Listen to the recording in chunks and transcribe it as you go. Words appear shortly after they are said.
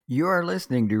You are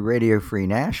listening to Radio Free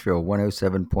Nashville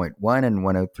 107.1 and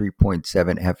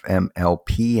 103.7 FM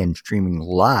LP and streaming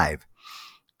live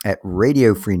at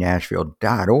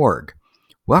radiofreenashville.org.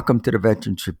 Welcome to the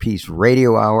Veterans for Peace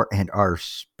Radio Hour and our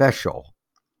special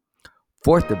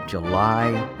 4th of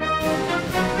July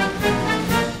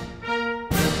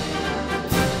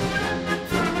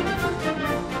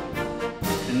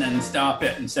and then stop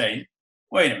it and say,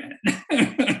 wait a minute.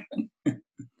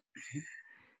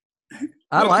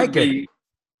 I like it.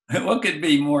 What could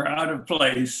be more out of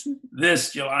place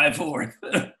this July 4th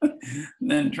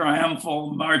than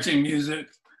triumphal marching music,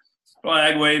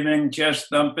 flag waving, chest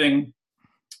thumping,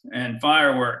 and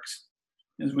fireworks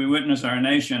as we witness our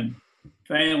nation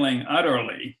failing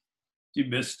utterly to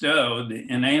bestow the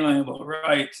inalienable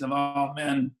rights of all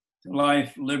men to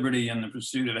life, liberty, and the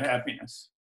pursuit of happiness.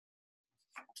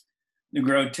 The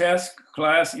grotesque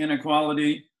class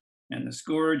inequality and the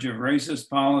scourge of racist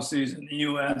policies in the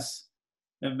U.S.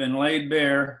 have been laid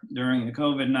bare during the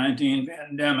COVID-19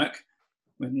 pandemic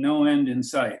with no end in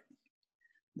sight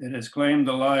that has claimed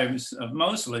the lives of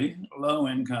mostly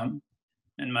low-income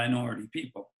and minority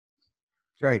people.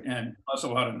 Right. And plus a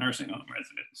lot of nursing home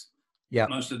residents. Yeah.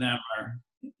 Most of them are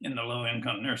in the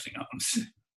low-income nursing homes.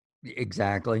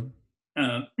 Exactly.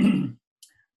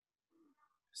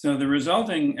 So the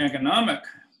resulting economic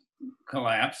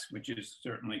collapse, which is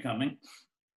certainly coming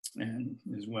and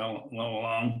is well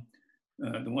along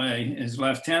the way, has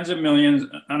left tens of millions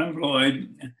unemployed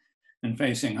and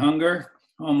facing hunger,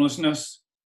 homelessness,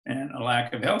 and a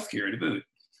lack of health care to boot.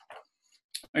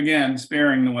 Again,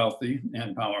 sparing the wealthy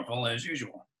and powerful as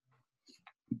usual.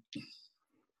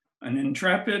 An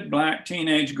intrepid Black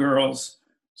teenage girl's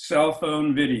cell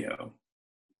phone video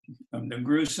of the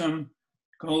gruesome,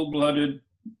 cold-blooded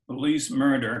police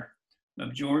murder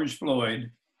of George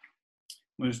Floyd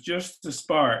was just the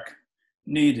spark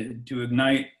needed to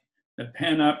ignite the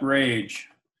pent-up rage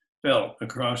felt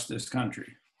across this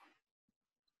country.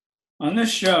 On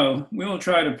this show, we will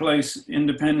try to place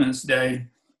Independence Day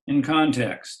in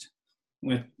context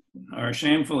with our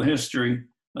shameful history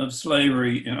of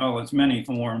slavery in all its many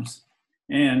forms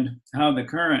and how the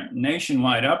current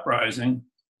nationwide uprising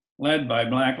led by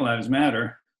Black Lives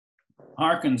Matter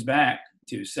harkens back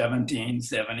to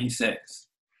 1776.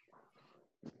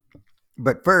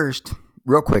 But first,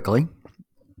 real quickly,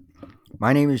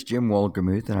 my name is Jim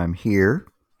Wolgamuth, and I'm here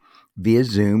via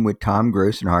Zoom with Tom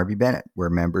Gross and Harvey Bennett. We're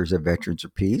members of Veterans for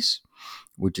Peace,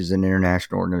 which is an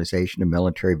international organization of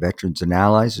military veterans and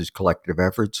allies whose collective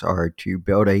efforts are to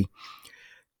build a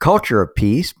culture of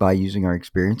peace by using our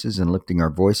experiences and lifting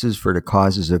our voices for the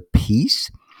causes of peace,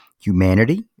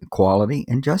 humanity, equality,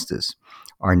 and justice.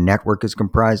 Our network is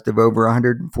comprised of over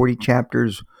 140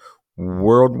 chapters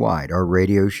worldwide. Our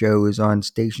radio show is on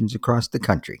stations across the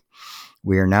country.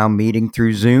 We are now meeting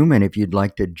through Zoom, and if you'd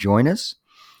like to join us,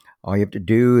 all you have to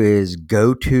do is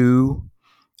go to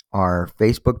our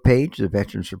Facebook page, the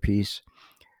Veterans for Peace,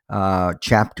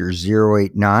 chapter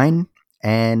 089,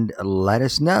 and let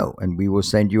us know, and we will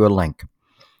send you a link.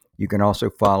 You can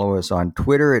also follow us on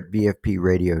Twitter at VFP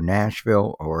Radio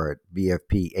Nashville or at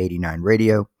VFP 89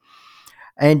 Radio.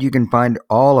 And you can find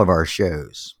all of our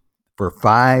shows for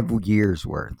 5 years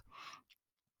worth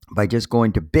by just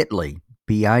going to bit.ly,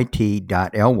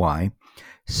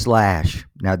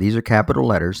 now these are capital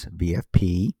letters,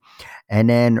 VFP, and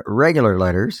then regular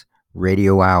letters,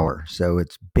 Radio Hour. So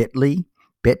it's bit.ly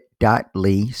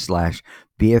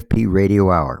 /VFP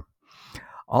Radio Hour.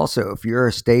 Also, if you're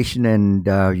a station and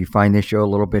you find this show a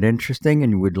little bit interesting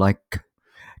and you would like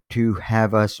to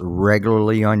have us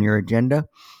regularly on your agenda,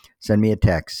 send me a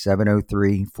text,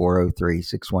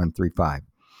 703-403-6135.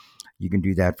 You can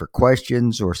do that for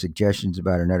questions or suggestions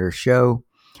about another show.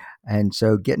 And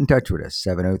so get in touch with us,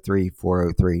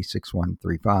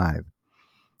 703-403-6135.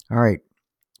 All right,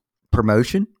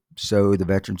 promotion. So the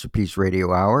Veterans for Peace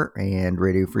Radio Hour and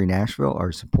Radio Free Nashville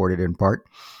are supported in part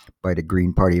by the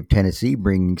Green Party of Tennessee,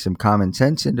 bringing some common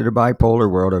sense into the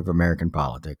bipolar world of American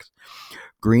politics.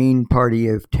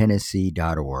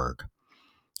 greenpartyoftennessee.org.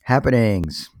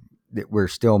 Happenings. We're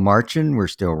still marching, we're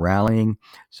still rallying,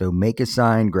 so make a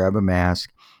sign, grab a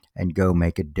mask, and go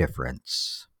make a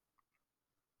difference.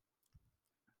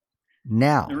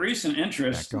 Now, the recent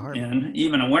interest in,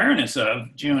 even awareness of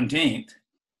Juneteenth,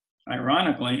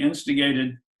 ironically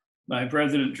instigated by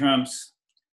President Trump's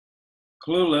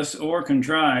clueless or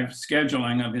contrived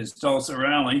scheduling of his Tulsa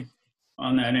rally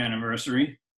on that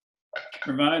anniversary,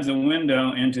 provides a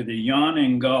window into the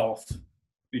yawning gulf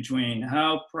between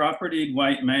how propertied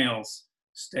white males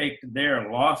staked their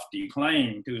lofty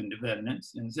claim to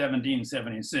independence in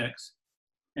 1776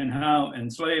 and how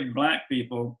enslaved Black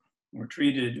people were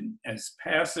treated as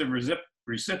passive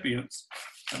recipients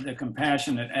of the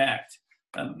compassionate act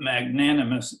of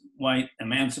magnanimous white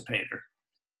emancipator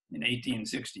in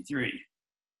 1863.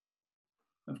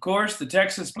 Of course, the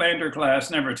Texas planter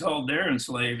class never told their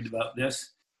enslaved about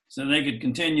this, so they could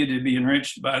continue to be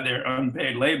enriched by their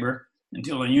unpaid labor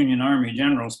until a Union Army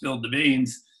general spilled the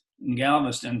beans in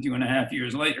Galveston 2.5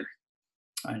 years later,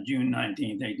 on June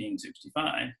 19,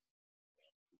 1865.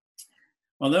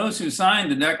 Well, those who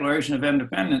signed the Declaration of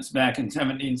Independence back in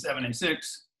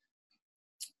 1776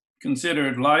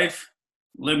 considered life,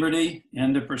 liberty,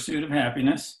 and the pursuit of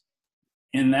happiness,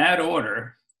 in that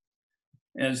order,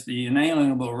 as the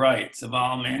inalienable rights of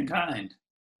all mankind.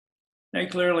 They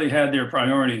clearly had their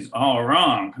priorities all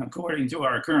wrong, according to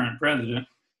our current president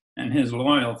and his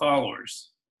loyal followers.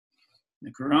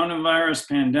 The coronavirus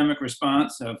pandemic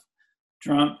response of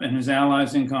Trump and his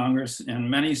allies in Congress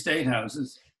and many state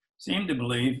houses seem to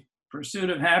believe pursuit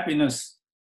of happiness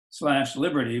 /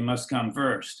 liberty must come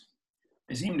first.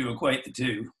 They seem to equate the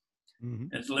two,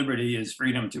 as liberty is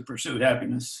freedom to pursue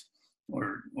happiness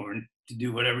or to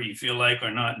do whatever you feel like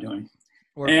or not doing.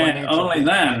 Or and only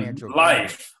then,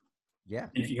 life,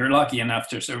 if you're lucky enough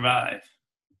to survive.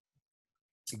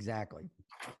 Exactly.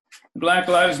 The Black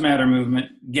Lives Matter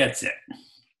movement gets it.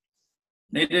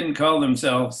 They didn't call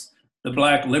themselves the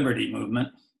Black Liberty Movement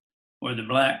or the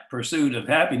Black Pursuit of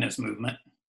Happiness Movement,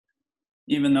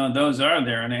 even though those are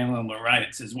their inalienable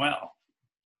rights as well.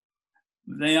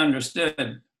 They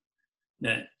understood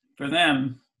that for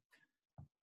them,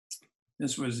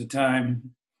 this was a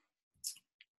time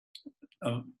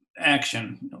of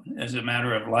action as a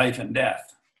matter of life and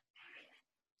death.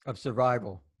 Of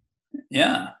survival.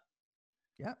 Yeah.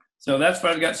 Yeah. So that's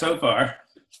what I've got so far.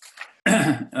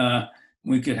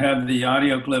 We could have the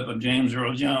audio clip of James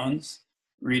Earl Jones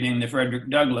reading the Frederic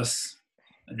Douglas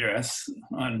address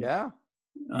on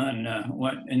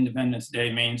what Independence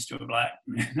Day means to a black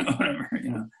man, or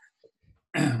whatever,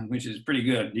 which is pretty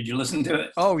good. Did you listen to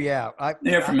it? Oh yeah,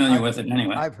 they're familiar with it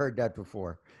anyway. I've heard that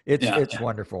before. It's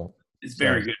wonderful. It's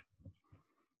very good.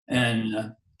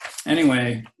 And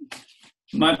anyway,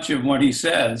 much of what he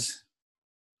says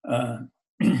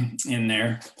in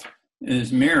there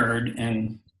is mirrored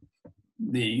in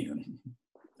the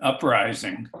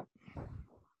uprising.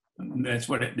 That's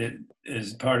what it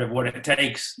is, part of what it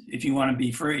takes if you want to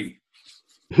be free.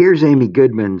 Here's Amy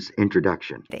Goodman's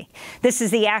introduction. This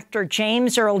is the actor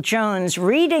James Earl Jones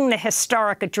reading the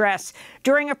historic address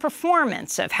during a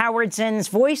performance of Howard Zinn's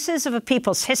Voices of a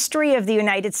People's History of the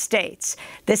United States.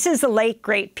 This is the late,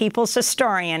 great people's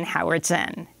historian, Howard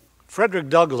Zinn. Frederic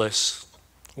Douglass,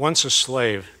 once a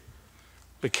slave,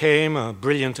 became a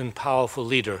brilliant and powerful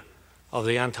leader of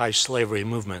the anti-slavery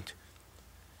movement.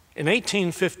 In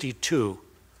 1852,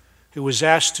 he was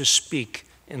asked to speak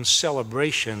in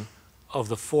celebration of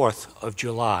the 4th of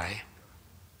July.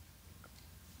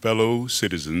 Fellow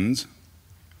citizens,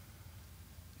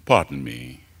 pardon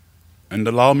me, and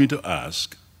allow me to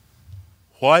ask,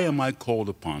 why am I called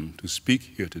upon to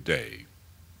speak here today?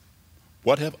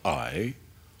 What have I,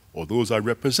 or those I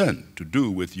represent, to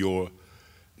do with your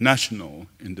national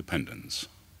independence?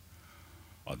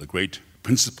 Are the great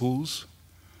principles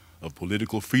of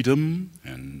political freedom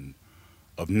and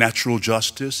of natural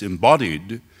justice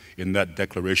embodied in that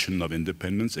Declaration of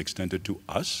Independence extended to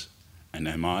us? And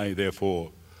am I,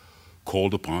 therefore,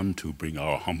 called upon to bring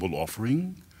our humble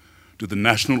offering to the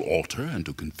national altar and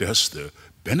to confess their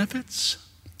benefits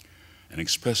and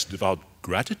express devout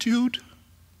gratitude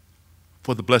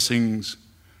for the blessings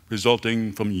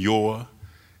resulting from your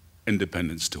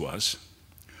independence to us?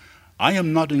 I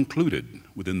am not included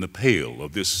within the pale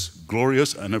of this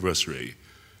glorious anniversary.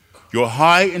 Your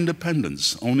high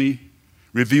independence only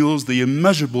reveals the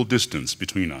immeasurable distance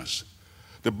between us.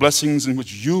 The blessings in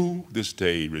which you this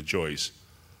day rejoice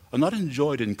are not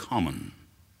enjoyed in common.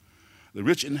 The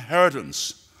rich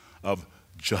inheritance of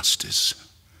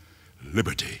justice,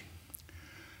 liberty,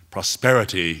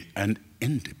 prosperity, and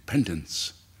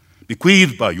independence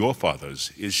bequeathed by your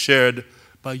fathers is shared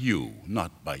by you,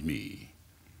 not by me.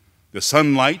 The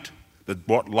sunlight that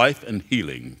brought life and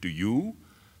healing to you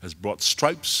has brought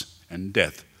stripes and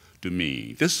death to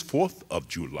me. This 4th of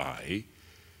July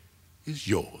is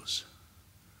yours,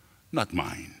 not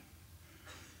mine.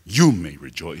 You may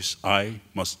rejoice, I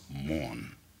must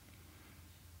mourn.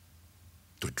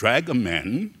 To drag a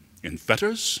man in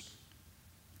fetters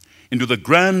into the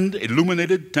grand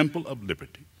illuminated temple of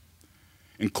liberty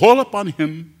and call upon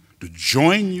him to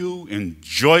join you in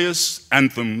joyous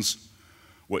anthems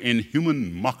were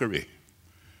inhuman mockery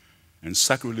and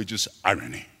sacrilegious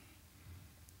irony.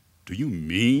 Do you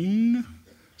mean,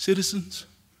 citizens,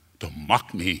 to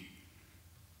mock me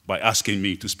by asking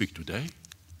me to speak today?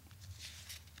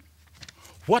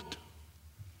 What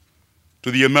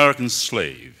to the American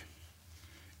slave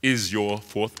is your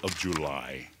 4th of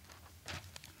July?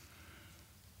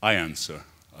 I answer,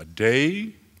 a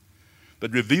day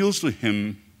that reveals to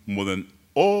him more than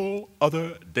all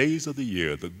other days of the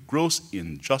year the gross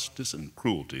injustice and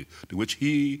cruelty to which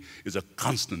he is a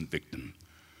constant victim.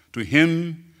 To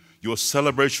him, your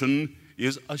celebration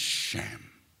is a sham.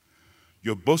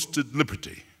 Your boasted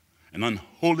liberty, an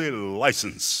unholy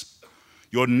license.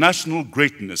 Your national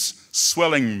greatness,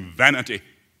 swelling vanity.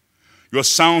 Your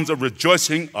sounds of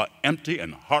rejoicing are empty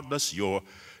and heartless. Your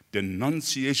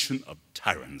denunciation of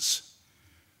tyrants,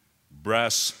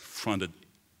 brass-fronted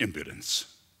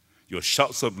impudence. Your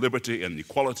shouts of liberty and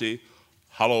equality,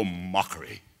 hollow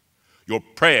mockery. Your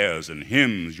prayers and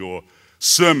hymns, your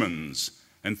sermons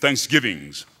and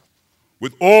thanksgivings,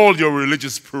 with all your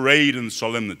religious parade and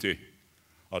solemnity,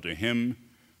 are to him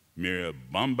mere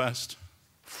bombast,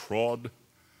 fraud,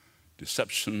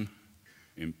 deception,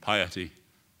 impiety,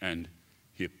 and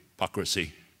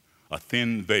hypocrisy, a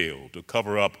thin veil to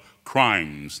cover up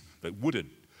crimes that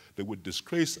would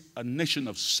disgrace a nation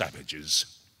of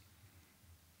savages.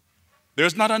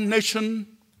 There's not a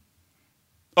nation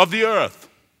of the earth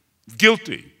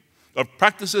guilty of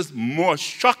practices more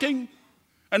shocking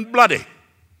and bloody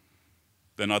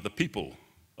than are the people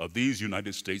of these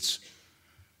United States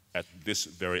at this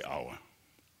very hour.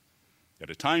 At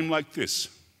a time like this,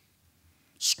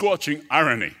 scorching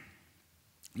irony,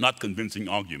 not convincing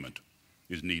argument,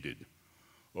 is needed.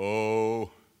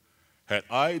 Oh, had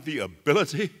I the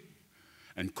ability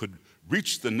and could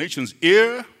reach the nation's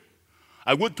ear,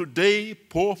 I would today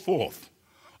pour forth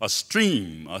a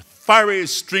fiery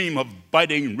stream of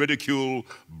biting ridicule,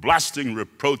 blasting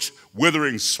reproach,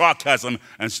 withering sarcasm,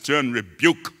 and stern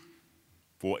rebuke.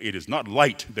 For it is not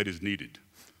light that is needed,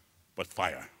 but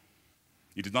fire.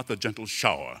 It is not the gentle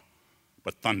shower,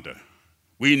 but thunder.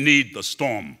 We need the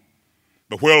storm,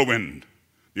 the whirlwind,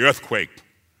 the earthquake.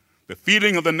 The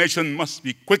feeling of the nation must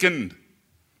be quickened.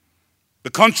 The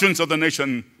conscience of the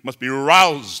nation must be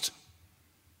roused.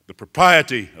 The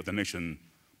propriety of the nation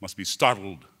must be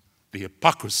startled. The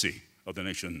hypocrisy of the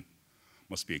nation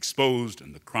must be exposed,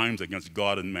 and the crimes against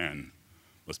God and man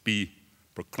must be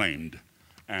proclaimed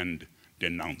and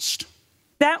denounced.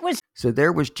 So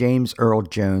there was James Earl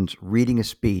Jones reading a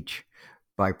speech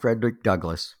by Frederic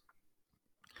Douglass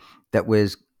that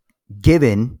was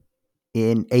given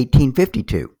in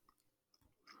 1852.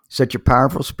 Such a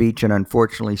powerful speech, and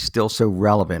unfortunately still so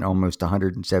relevant almost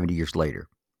 170 years later.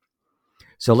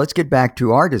 So let's get back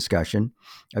to our discussion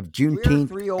of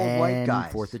Juneteenth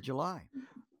and 4th of July.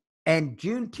 And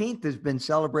Juneteenth has been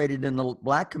celebrated in the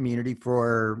Black community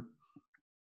for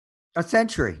a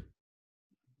century.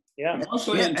 Yeah,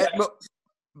 mostly in Texas.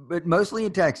 But mostly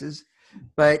in Texas.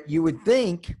 But you would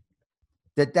think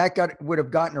that would have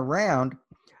gotten around.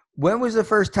 When was the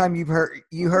first time you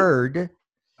heard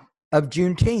of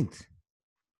Juneteenth?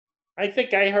 I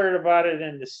think I heard about it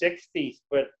in the 60s,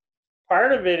 but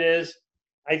part of it is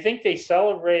I think they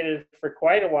celebrated for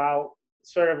quite a while,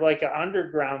 sort of like an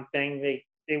underground thing.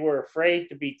 They were afraid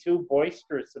to be too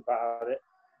boisterous about it.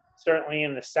 Certainly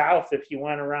in the South, if you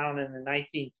went around in the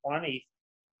 1920s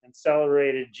and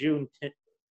celebrated Juneteenth,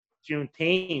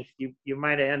 you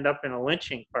might end up in a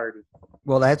lynching party.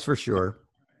 Well, that's for sure.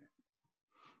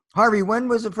 Harvey, when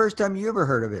was the first time you ever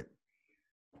heard of it?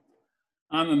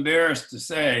 I'm embarrassed to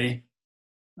say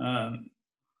I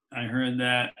heard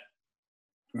that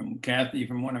from Kathy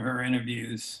from one of her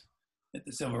interviews at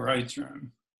the Civil Rights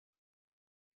Room.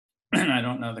 And I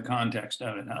don't know the context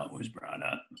of it, how it was brought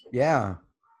up. Yeah.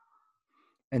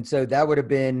 And so that would have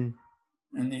been...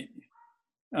 Let's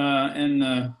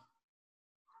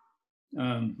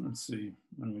see,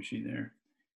 when was she there?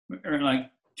 Or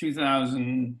like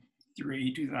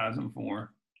 2003,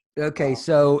 2004. Okay,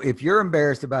 so if you're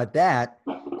embarrassed about that,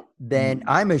 then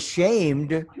I'm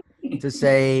ashamed to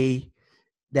say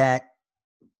that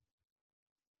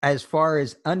as far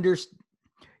as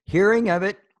hearing of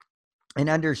it and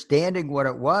understanding what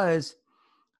it was,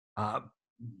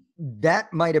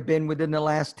 that might have been within the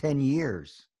last 10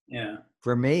 years. Yeah.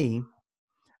 For me.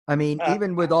 I mean,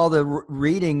 even with all the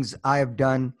readings I have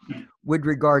done with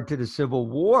regard to the Civil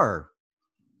War,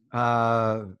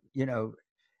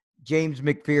 James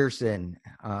McPherson,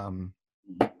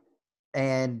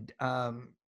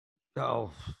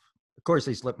 of course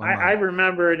they slipped my mind. I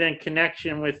remember it in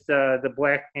connection with the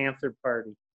Black Panther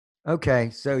Party. Okay,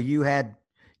 so you had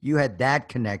that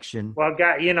connection. Well,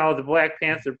 the Black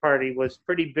Panther Party was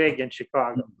pretty big in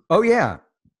Chicago. Oh yeah,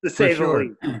 to say the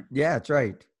least. Yeah, that's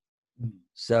right.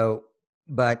 So,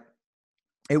 but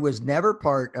It was never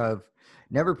part of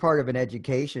an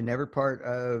education, never part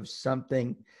of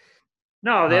something.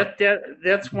 No,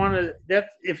 that's one of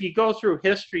that. If you go through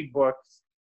history books,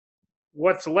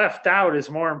 what's left out is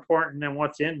more important than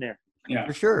what's in there. Yeah,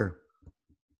 For sure.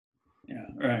 yeah,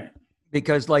 right.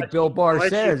 Because like Bill Barr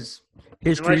says,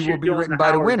 history will be written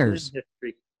by the winners.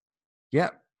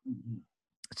 Yeah. Mhm.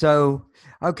 So,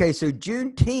 okay. So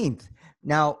Juneteenth.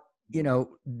 Now,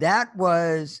 that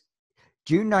was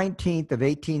June 19th of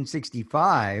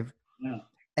 1865. Yeah.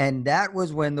 And that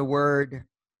was when the word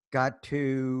got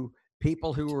to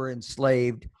people who were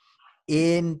enslaved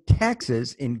in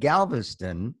Texas, in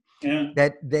Galveston, Yeah,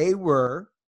 that they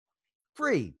were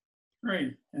free.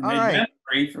 great. And All they've right. been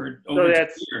free for over 2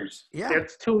 years. Yeah,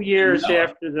 That's 2 years No.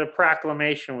 after the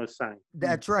proclamation was signed.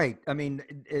 that's right. I mean,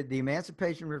 the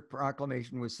Emancipation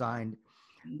Proclamation was signed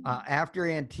after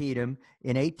Antietam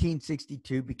in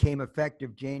 1862, became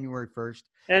effective January 1st.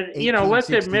 And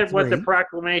let's admit what the 1863.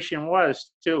 proclamation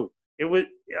was too. It was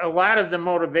a lot of the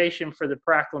motivation for the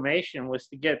proclamation was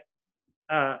to get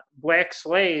black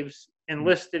slaves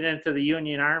enlisted into the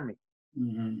Union Army.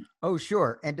 Mhm. Oh,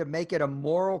 sure. And to make it a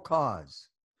moral cause.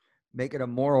 Make it a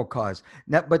moral cause.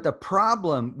 Now, but the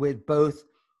problem with both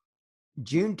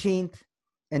Juneteenth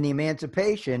and the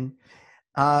Emancipation,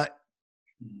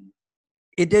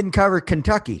 it didn't cover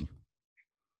Kentucky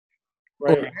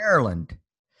or Right. Maryland.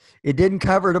 It didn't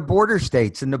cover the border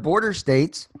states. And the border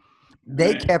states,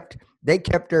 they Right.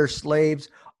 kept their slaves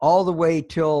all the way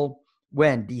till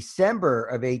when? December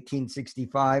of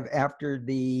 1865, after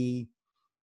the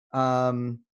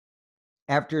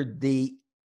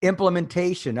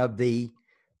implementation of the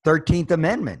 13th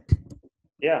Amendment.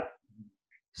 Yeah.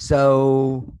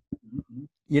 So,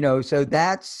 Mhm. so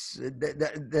that's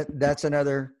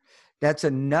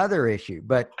another issue.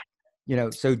 But,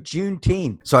 so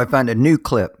Juneteenth. So I found a new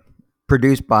clip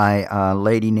produced by a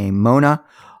lady named Mona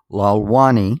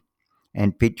Lalwani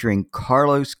and featuring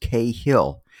Carlos K.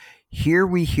 Hill. Here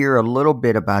we hear a little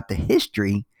bit about the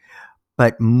history,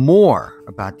 but more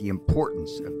about the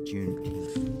importance of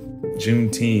Juneteenth.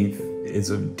 Juneteenth is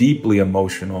a deeply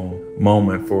emotional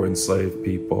moment for enslaved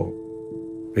people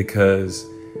because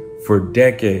for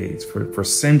decades, for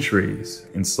centuries,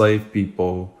 enslaved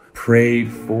people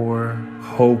prayed for,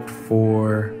 hoped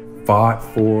for, fought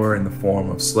for in the form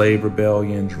of slave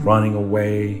rebellions, running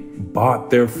away, bought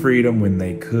their freedom when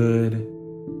they could.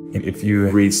 And if you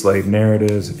read slave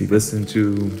narratives, if you listen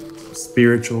to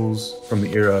spirituals from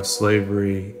the era of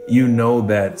slavery, you know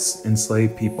that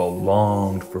enslaved people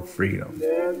longed for freedom.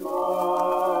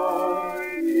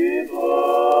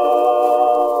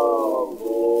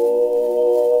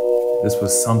 This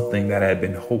was something that had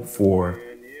been hoped for,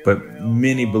 but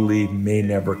many believe may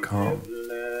never come.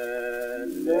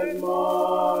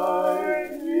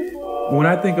 When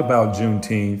I think about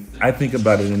Juneteenth, I think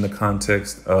about it in the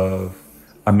context of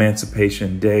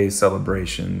Emancipation Day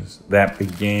celebrations that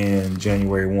began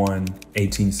January 1,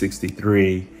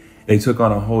 1863. They took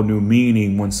on a whole new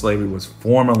meaning when slavery was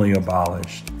formally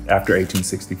abolished after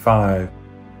 1865.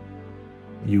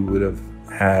 You would have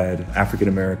had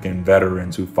African-American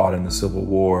veterans who fought in the Civil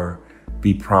War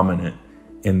be prominent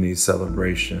in these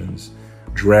celebrations,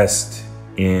 dressed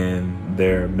in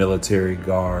their military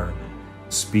garb,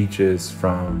 speeches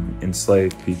from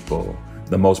enslaved people,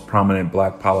 the most prominent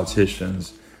Black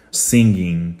politicians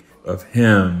singing of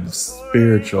hymns,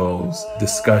 spirituals,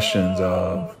 discussions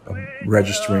of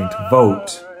registering to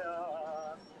vote.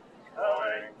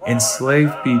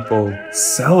 Enslaved people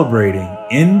celebrating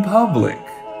in public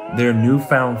their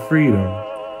newfound freedom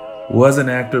was an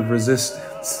act of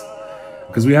resistance.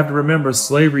 Because we have to remember,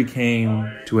 slavery came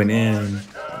to an end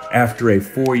after a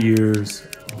 4 years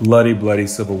bloody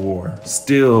Civil War.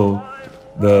 Still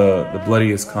the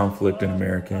bloodiest conflict in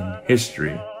American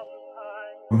history.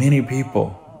 Many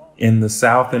people in the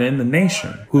South and in the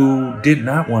nation who did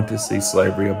not want to see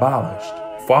slavery abolished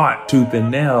fought tooth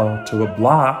and nail to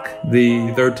block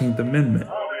the 13th Amendment.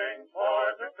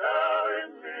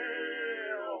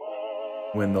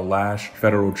 When the last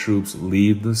federal troops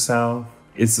leave the South,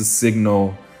 it's a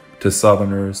signal to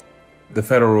Southerners. The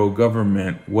federal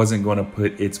government wasn't going to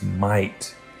put its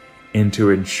might into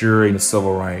ensuring the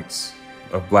civil rights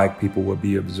of Black people would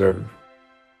be observed.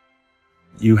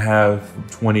 You have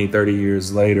 20, 30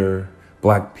 years later,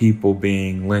 Black people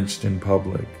being lynched in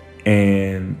public,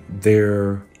 and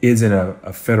there isn't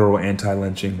a federal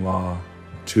anti-lynching law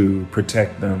to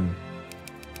protect them.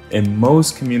 In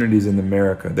most communities in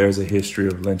America, there's a history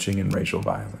of lynching and racial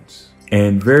violence,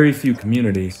 and very few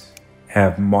communities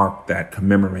have marked that,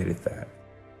 commemorated that.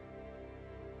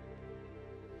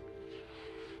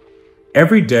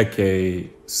 Every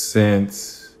decade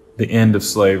since the end of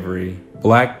slavery,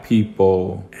 Black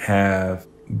people have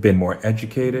been more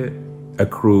educated,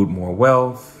 accrued more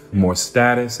wealth, more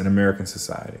status in American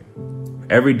society.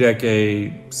 Every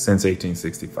decade since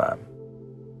 1865.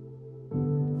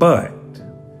 But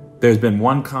there's been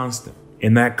one constant,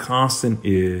 and that constant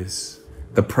is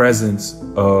the presence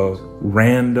of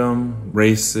random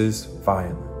racist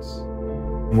violence.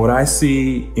 What I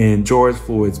see in George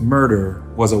Floyd's murder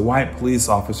was a white police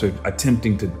officer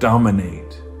attempting to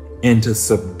dominate and to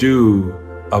subdue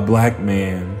a Black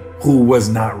man who was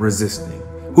not resisting,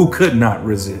 who could not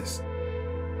resist.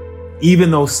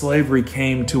 Even though slavery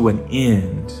came to an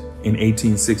end in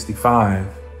 1865,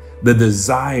 the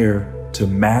desire to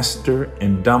master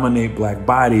and dominate Black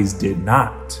bodies did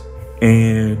not.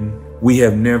 And we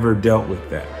have never dealt with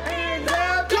that.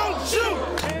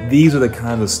 These are the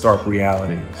kinds of stark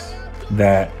realities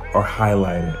that are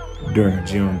highlighted during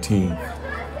Juneteenth.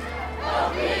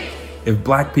 If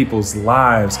Black people's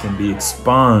lives can be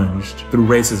expunged through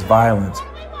racist violence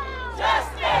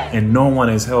and no one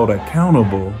is held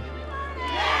accountable,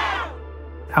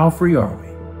 how free are we?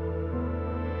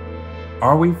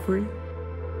 Are we free?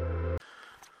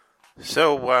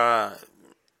 So,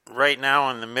 right now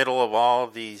in the middle of all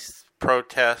of these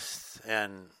protests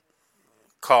and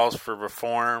calls for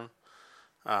reform,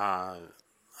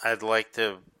 I'd like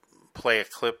to play a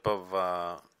clip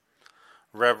of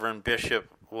Reverend Bishop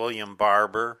William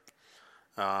Barber,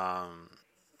 a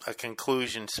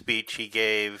conclusion speech he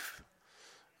gave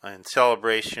in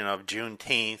celebration of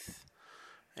Juneteenth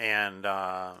and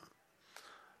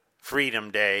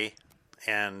Freedom Day,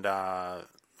 and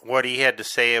what he had to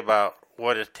say about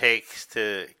what it takes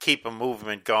to keep a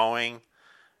movement going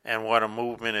and what a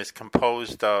movement is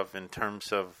composed of in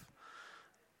terms of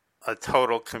a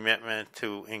total commitment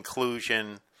to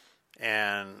inclusion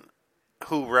and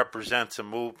who represents a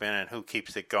movement and who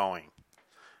keeps it going.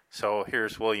 So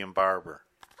here's William Barber.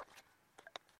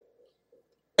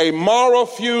 A moral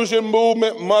fusion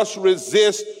movement must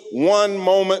resist one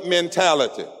moment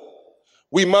mentality.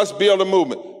 We must build a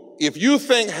movement. If you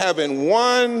think having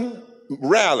one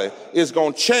rally is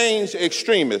going to change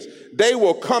extremists, they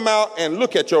will come out and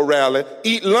look at your rally,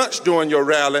 eat lunch during your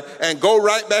rally, and go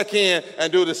right back in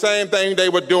and do the same thing they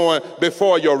were doing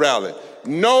before your rally.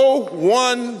 No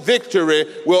one victory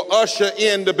will usher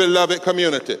in the beloved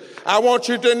community. I want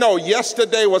you to know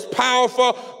yesterday was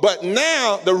powerful, but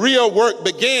now the real work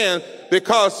began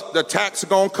because the attacks are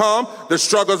going to come, the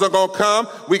struggles are going to come.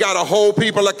 We got to hold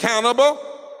people accountable.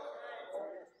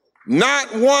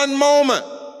 Not one moment.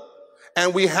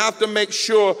 And we have to make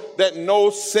sure that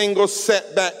no single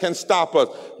setback can stop us.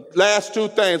 Last two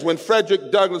things. When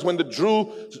Frederic Douglass, when the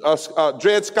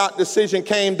Dred Scott decision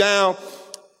came down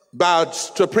by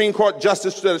Supreme Court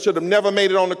justice that should have never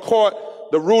made it on the court,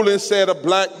 the ruling said a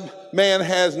Black man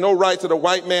has no rights that a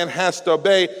white man has to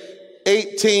obey.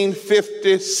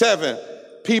 1857,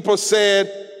 people said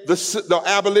the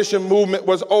abolition movement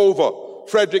was over.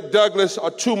 Frederic Douglass,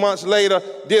 2 months later,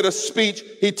 did a speech.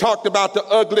 He talked about the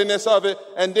ugliness of it,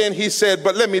 and then he said,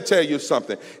 but let me tell you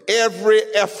something. Every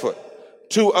effort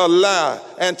to allow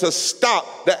and to stop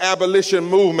the abolition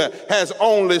movement has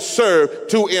only served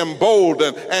to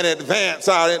embolden and advance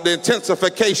the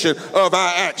intensification of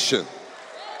our action.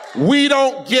 We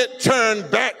don't get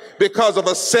turned back because of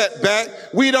a setback.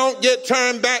 We don't get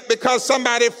turned back because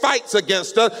somebody fights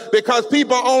against us, because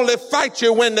people only fight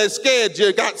you when they're scared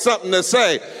you got something to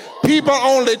say. People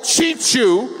only cheat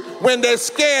you when they're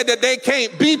scared that they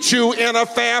can't beat you in a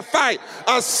fair fight.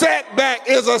 A setback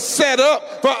is a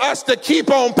setup for us to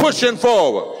keep on pushing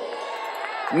forward.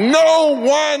 No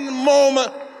one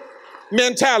moment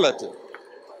mentality.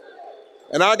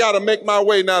 And I got to make my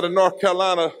way now to North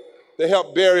Carolina to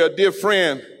help bury a dear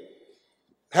friend.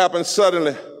 Happened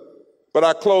suddenly, but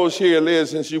I close here, Liz,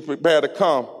 since you prepare to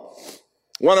come.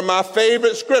 One of my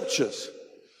favorite scriptures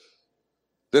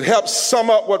that helps sum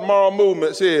up what moral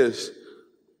movements is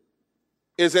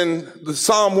in the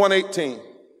Psalm 118.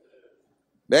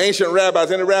 The ancient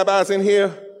rabbis, any rabbis in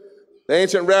here? The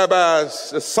ancient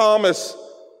rabbis, the psalmist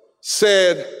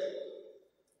said,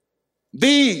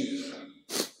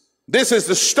 this is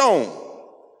the stone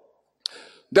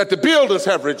that the builders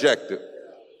have rejected.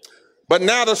 But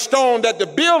now the stone that the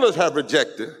builders have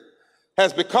rejected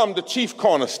has become the chief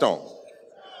cornerstone.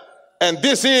 And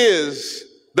this is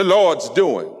the Lord's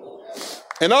doing.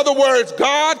 In other words,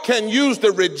 God can use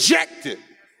the rejected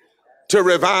to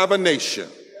revive a nation.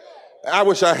 I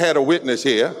wish I had a witness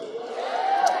here.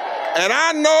 And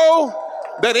I know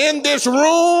that in this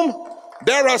room,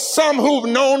 there are some who've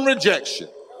known rejection.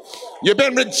 You've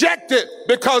been rejected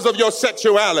because of your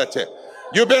sexuality.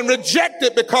 You've been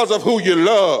rejected because of who you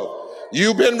love.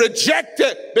 You've been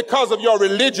rejected because of your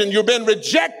religion. You've been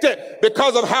rejected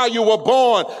because of how you were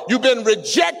born. You've been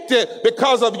rejected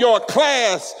because of your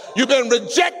class. You've been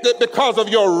rejected because of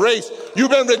your race.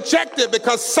 You've been rejected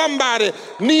because somebody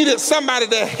needed somebody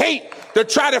to hate to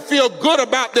try to feel good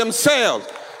about themselves.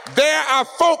 There are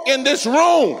folk in this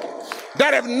room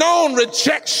that have known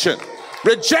rejection.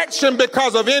 Rejection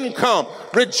because of income.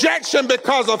 Rejection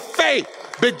because of faith.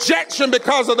 Rejection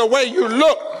because of the way you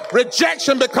look.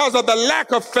 Rejection because of the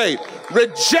lack of faith.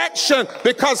 Rejection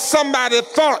because somebody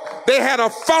thought they had a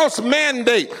false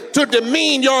mandate to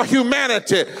demean your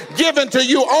humanity, given to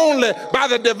you only by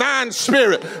the divine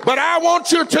spirit. But I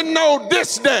want you to know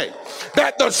this day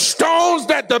that the stones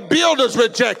that the builders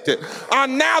rejected are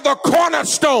now the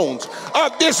cornerstones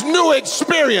of this new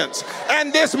experience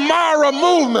and this Mara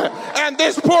movement and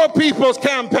this poor people's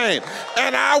campaign.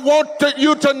 And I want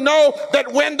you to know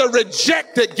that when the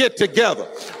rejected get together,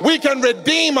 we can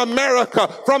redeem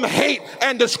America from hate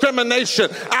and discrimination.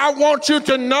 I want you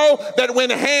to know that when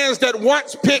hands that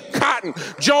once picked cotton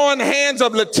join hands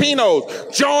of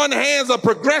Latinos, join hands of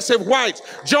progressive whites,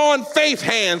 join faith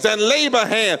hands and labor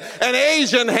hands and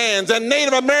Asian hands and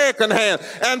Native American hands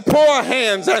and poor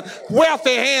hands and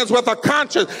wealthy hands with a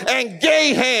conscience and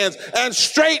gay hands and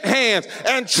straight hands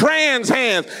and trans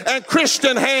hands and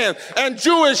Christian hands and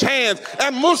Jewish hands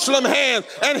and Muslim hands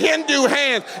and Hindu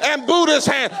hands and Buddhist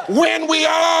hands. When we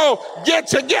all get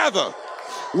together,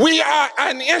 we are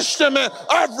an instrument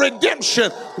of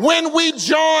redemption. When we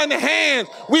join hands,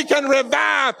 we can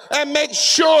revive and make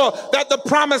sure that the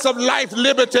promise of life,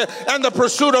 liberty, and the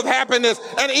pursuit of happiness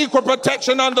and equal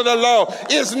protection under the law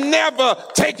is never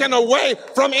taken away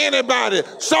from anybody.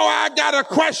 So I got a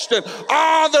question.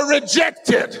 Are the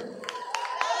rejected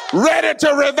ready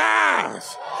to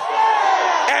revive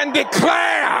and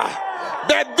declare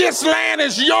that this land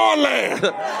is your land,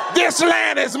 this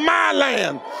land is my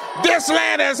land, this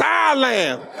land is our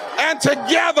land, and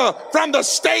together from the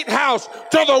State House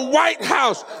to the White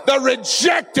House, the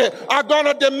rejected are going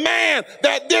to demand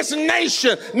that this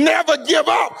nation never give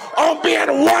up on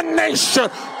being one nation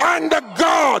under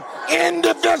God,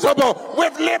 indivisible,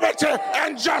 with liberty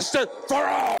and justice for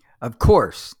all. Of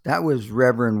course, that was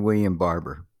Reverend William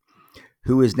Barber,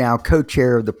 who is now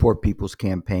co-chair of the Poor People's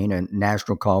Campaign, a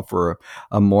national call for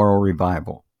a moral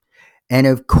revival. And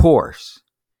of course,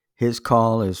 his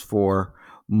call is for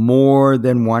more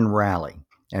than one rally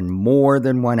and more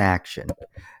than one action.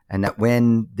 And that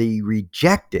when the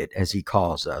rejected, as he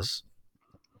calls us,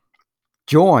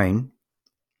 join,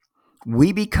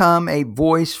 we become a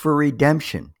voice for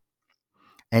redemption.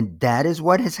 And that is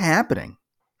what is happening.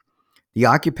 The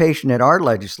occupation at our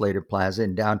legislative plaza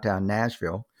in downtown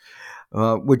Nashville,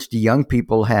 which the young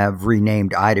people have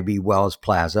renamed Ida B. Wells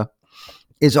Plaza,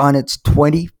 is on its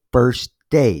 21st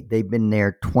day. They've been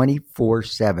there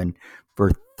 24/7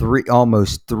 for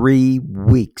almost 3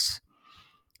 weeks.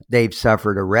 They've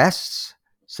suffered arrests,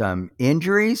 some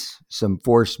injuries, some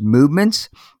forced movements.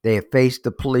 They have faced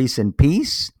the police and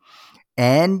peace.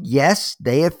 And yes,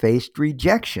 they have faced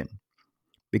rejection.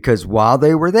 Because while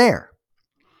they were there,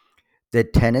 the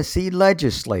Tennessee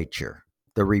legislature,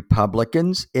 the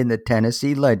Republicans in the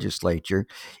Tennessee legislature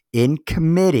in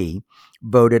committee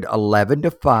voted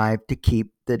 11-5 to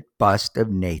keep the bust of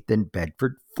Nathan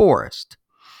Bedford Forrest,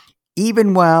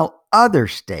 even while other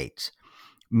states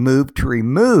moved to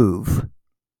remove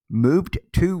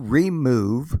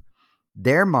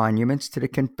their monuments to the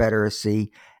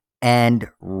Confederacy and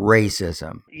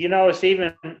racism. You know, it's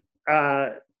even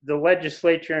the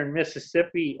legislature in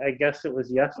Mississippi, I guess it was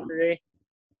yesterday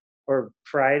or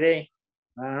Friday,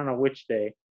 I don't know which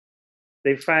day,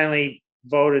 they finally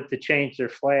voted to change their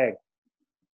flag.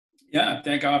 Yeah,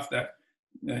 take off the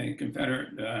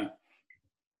Confederate.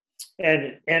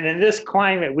 And in this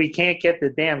climate, we can't get the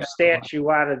damn statue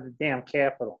out of the damn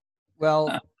Capitol.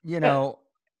 Well, you know,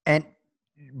 and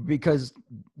because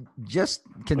just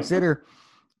consider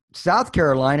South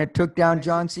Carolina took down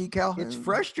John C. Calhoun. It's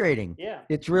frustrating. Yeah.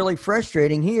 It's really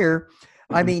frustrating here.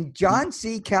 I mean, John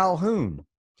C. Calhoun,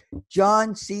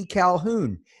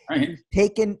 Right.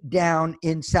 taken down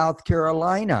in South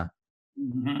Carolina.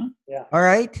 Mm-hmm. Yeah. All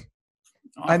right.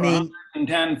 I mean,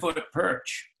 10-foot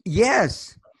perch.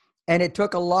 Yes. And it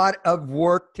took a lot of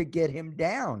work to get him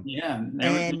down. Yeah.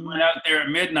 They went out there at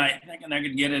midnight thinking I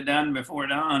could get it done before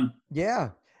dawn.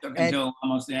 Yeah. Took until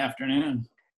almost the afternoon.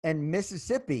 And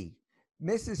Mississippi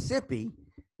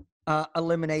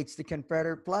eliminates the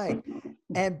Confederate flag.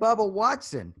 And Bubba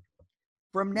Watson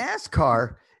from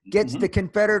NASCAR gets the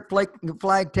Confederate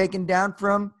flag taken down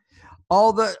from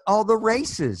all the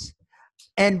races.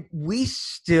 And we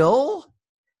still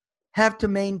have to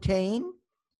maintain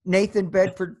Nathan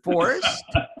Bedford Forrest.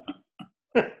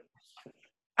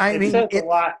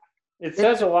 It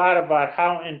says a lot about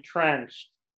how entrenched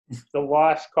the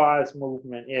lost cause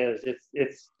movement is.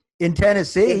 It's in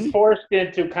Tennessee, been forced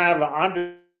into kind of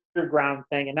an underground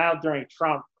thing, and now during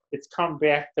Trump, it's come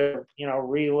back to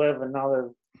relive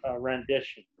another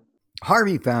rendition.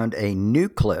 Harvey found a new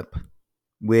clip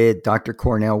with Dr.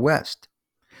 Cornell West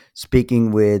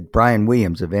speaking with Brian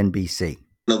Williams of NBC.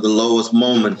 One of the lowest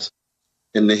moments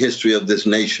in the history of this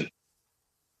nation.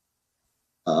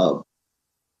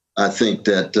 I think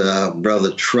that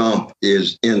Brother Trump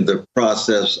is in the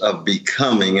process of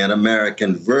becoming an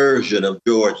American version of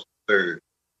George III,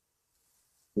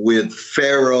 with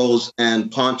Pharaoh's and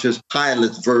Pontius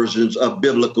Pilate's versions of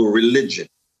biblical religion.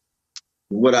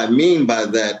 What I mean by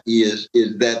that is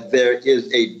that there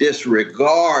is a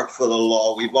disregard for the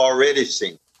law we've already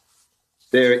seen.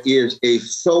 There is a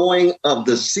sowing of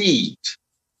the seeds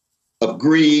of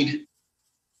greed,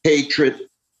 hatred,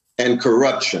 and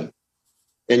corruption,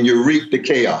 and you reap the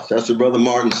chaos. That's what Brother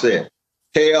Martin said.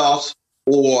 Chaos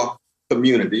or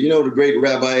community. You know, the great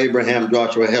Rabbi Abraham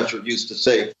Joshua Heschel used to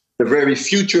say, the very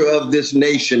future of this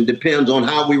nation depends on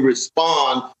how we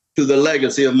respond to the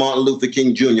legacy of Martin Luther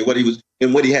King Jr. What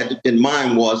he had in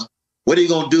mind was, what are you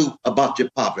going to do about your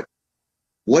poverty?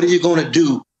 What are you going to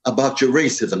do about your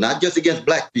racism? Not just against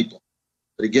Black people,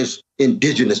 but against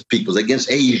indigenous peoples, against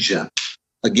Asians,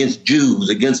 against Jews,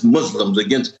 against Muslims,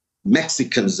 against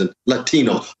Mexicans and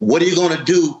Latinos. What are you going to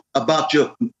do about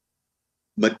your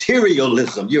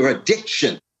materialism, your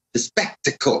addiction to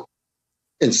spectacle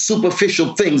and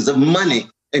superficial things of money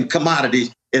and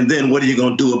commodities? And then what are you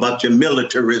going to do about your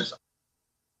militarism?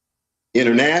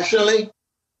 Internationally,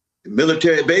 your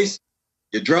military base,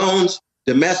 your drones,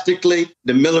 domestically,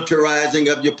 the militarizing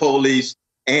of your police,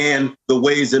 and the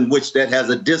ways in which that has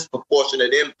a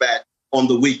disproportionate impact on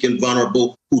the weak and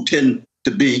vulnerable, who tend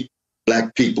to be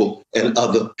Black people and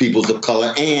other peoples of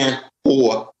color and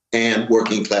poor and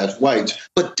working class whites,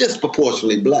 but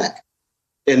disproportionately Black.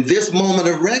 And this moment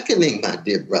of reckoning, my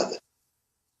dear brother,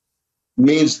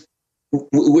 means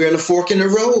we're in a fork in the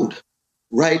road.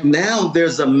 Right now,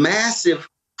 there's a massive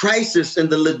crisis in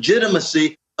the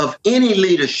legitimacy of any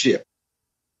leadership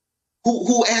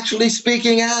who actually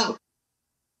speaking out.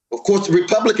 Of course, the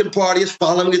Republican Party is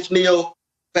following its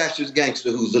neo-fascist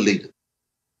gangster who's the leader.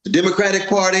 The Democratic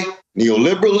Party,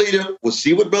 neoliberal leader, we'll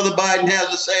see what Brother Biden has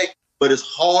to say, but it's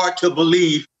hard to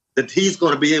believe that he's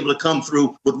going to be able to come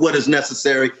through with what is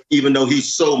necessary, even though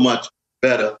he's so much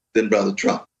better than Brother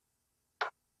Trump.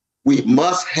 We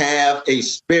must have a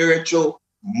spiritual,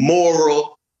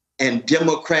 moral, and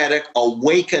democratic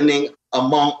awakening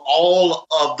among all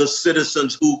of the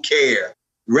citizens who care,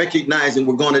 recognizing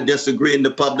we're going to disagree in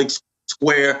the public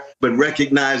square, but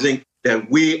recognizing that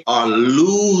we are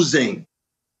losing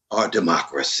our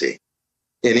democracy.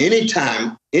 And any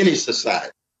time, any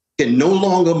society can no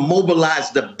longer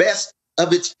mobilize the best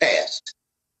of its past.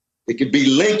 It could be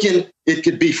Lincoln, it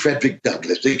could be Frederic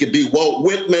Douglass, it could be Walt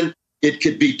Whitman, it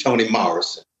could be Toni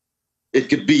Morrison. It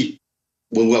could be,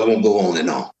 well, I won't go on and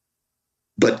on.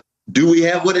 But do we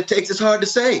have what it takes? It's hard to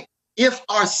say. If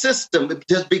our system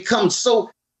has become so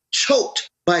choked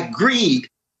by greed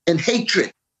and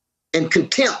hatred and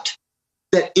contempt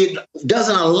that it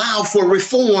doesn't allow for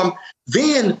reform,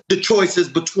 then the choice is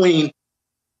between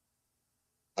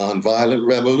nonviolent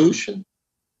revolution,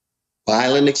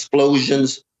 violent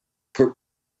explosions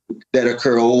that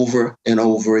occur over and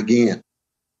over again.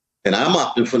 And I'm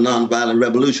opting for nonviolent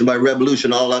revolution. By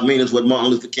revolution, all I mean is what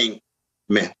Martin Luther King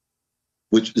meant,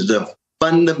 which is a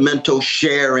fundamental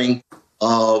sharing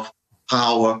of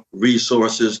power,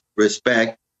 resources,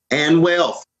 respect, and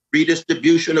wealth,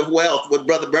 redistribution of wealth, what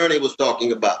Brother Bernie was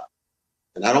talking about.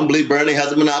 And I don't believe Bernie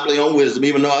has a monopoly on wisdom,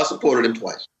 even though I supported him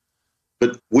twice.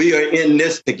 But we are in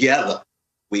this together.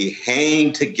 We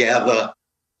hang together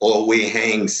or we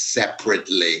hang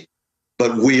separately,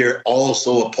 but we are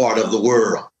also a part of the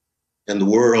world. And the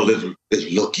world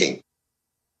is looking.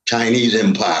 Chinese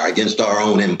empire against our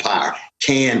own empire.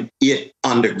 Can it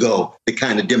undergo the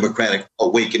kind of democratic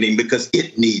awakening? Because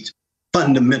it needs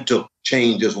fundamental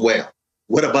change as well.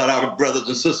 What about our brothers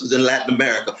and sisters in Latin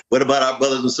America? What about our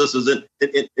brothers and sisters in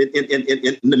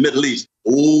the Middle East?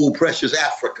 Oh, precious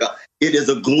Africa. It is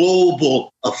a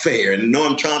global affair. And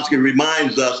Noam Chomsky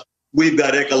reminds us we've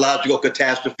got ecological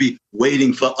catastrophe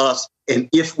waiting for us. And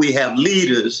if we have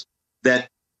leaders that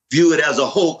view it as a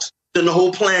hoax, then the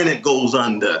whole planet goes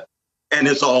under and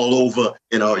it's all over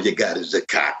and all you got is the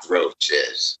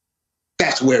cockroaches.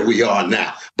 That's where we are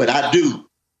now. But I do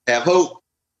have hope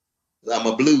I'm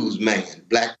a blues man.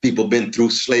 Black people been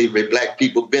through slavery. Black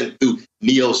people been through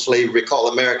neo-slavery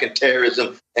called American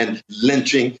terrorism and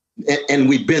lynching. And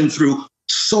we've been through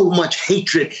so much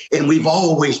hatred, and we've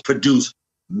always produced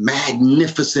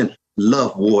magnificent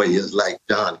love warriors like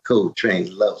John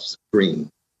Coltrane, Love Supreme,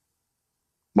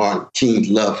 Martin King's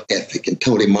Love Ethic, and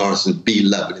Toni Morrison's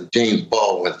Beloved, and James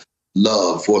Baldwin's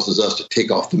Love forces us to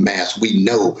take off the mask. We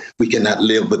know we cannot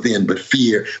live within, but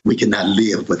fear we cannot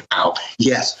live without.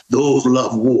 Yes, those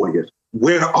love warriors,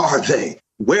 where are they?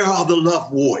 Where are the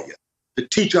love warriors to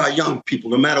teach our young people,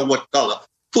 no matter what color,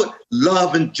 put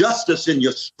love and justice in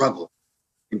your struggle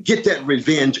and get that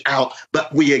revenge out,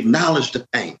 but we acknowledge the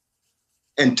pain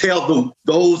and tell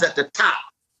those at the top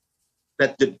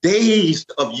that the days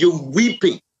of you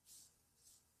reaping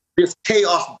this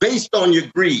chaos based on your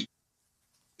greed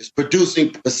is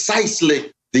producing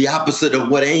precisely the opposite of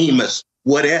what Amos,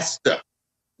 what Esther,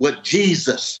 what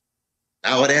Jesus,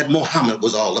 now it had Muhammad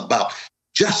was all about.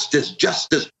 Justice,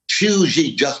 justice, choose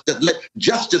ye justice. Let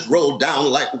justice roll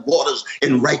down like waters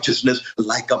and righteousness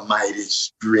like a mighty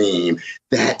stream.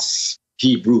 That's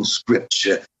Hebrew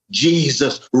scripture.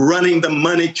 Jesus running the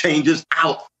money changers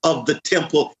out of the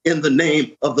temple in the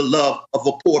name of the love of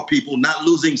a poor people, not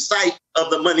losing sight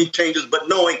of the money changers, but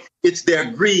knowing it's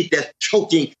their greed that's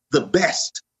choking the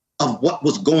best of what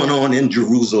was going on in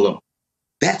Jerusalem.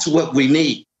 That's what we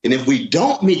need. And if we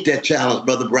don't meet that challenge,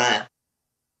 Brother Brian,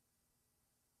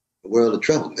 the world of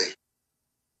trouble, man.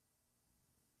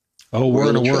 Oh, we're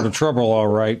in a world of trouble, all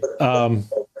right.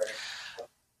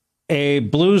 A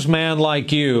blues man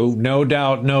like you no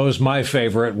doubt knows my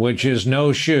favorite, which is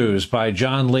No Shoes by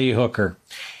John Lee Hooker,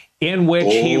 in which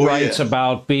he writes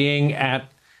about being at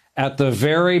the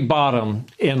very bottom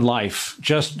in life.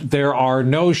 Just there are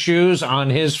no shoes on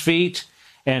his feet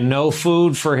and no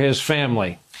food for his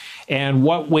family. And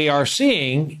what we are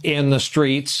seeing in the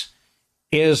streets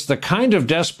is the kind of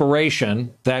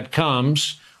desperation that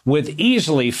comes with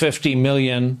easily 50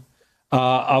 million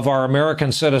of our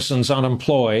American citizens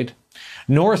unemployed,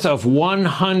 north of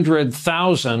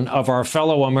 100,000 of our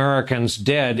fellow Americans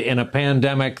dead in a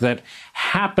pandemic that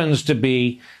happens to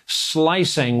be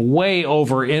slicing, way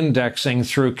over-indexing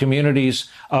through communities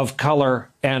of color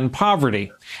and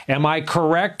poverty. Am I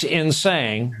correct in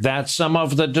saying that some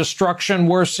of the destruction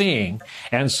we're seeing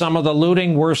and some of the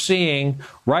looting we're seeing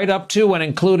right up to and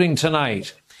including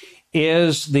tonight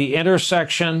is the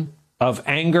intersection of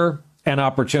anger and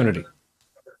opportunity?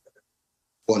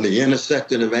 On the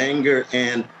intersection of anger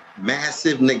and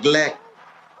massive neglect,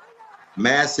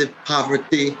 massive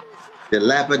poverty,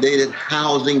 dilapidated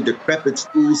housing, decrepit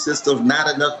school systems,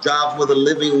 not enough jobs with a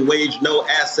living wage, no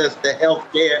access to health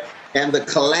care, and the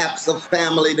collapse of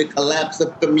family, the collapse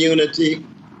of community,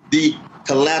 the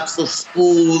collapse of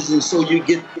schools. And so you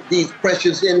get these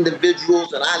precious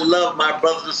individuals, and I love my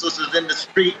brothers and sisters in the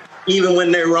street, even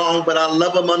when they're wrong, but I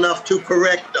love them enough to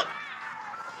correct them.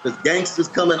 Because gangsters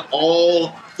come in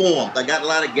all forms. I got a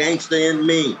lot of gangster in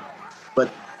me.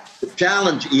 But the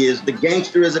challenge is the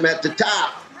gangsterism at the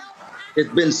top.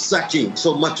 It's been sucking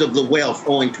so much of the wealth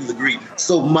owing to the greed,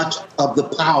 so much of the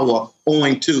power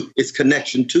owing to its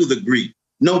connection to the greed.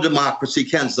 No democracy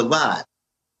can survive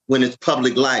when its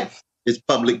public life, its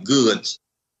public goods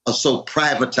are so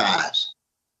privatized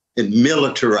and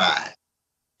militarized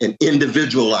and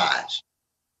individualized.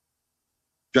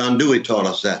 John Dewey taught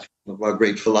us that, one of our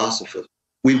great philosophers.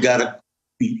 We've got to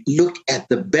look at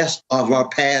the best of our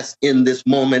past in this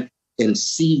moment and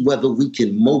see whether we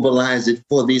can mobilize it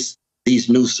for these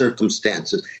new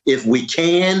circumstances. If we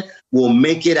can, we'll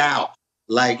make it out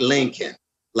like Lincoln,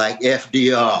 like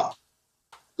FDR,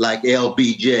 like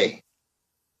LBJ.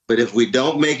 But if we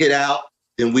don't make it out,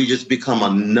 then we just become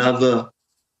another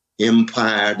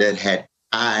empire that had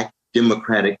high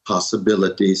democratic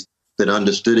possibilities, that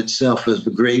understood itself as the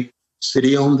great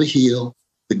city on the hill,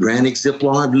 the grand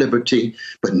exemplar of liberty,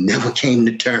 but never came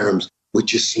to terms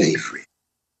with your slavery,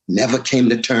 never came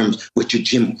to terms with your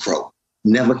Jim Crow,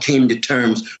 never came to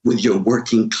terms with your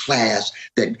working class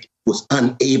that was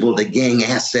unable to gain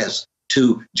access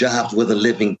to jobs with a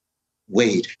living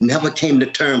wage, never came to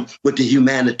terms with the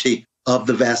humanity of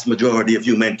the vast majority of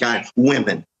humankind,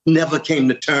 women, never came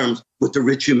to terms with the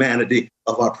rich humanity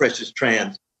of our precious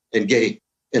trans and gay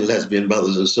and lesbian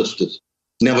brothers and sisters,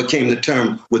 never came to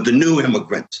terms with the new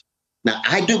immigrants. Now,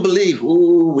 I do believe,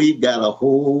 we've got a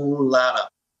whole lot of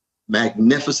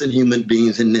magnificent human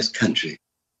beings in this country.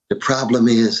 The problem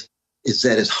is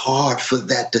that it's hard for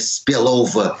that to spill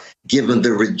over given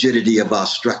the rigidity of our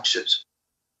structures.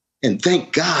 And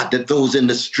thank God that those in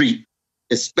the street,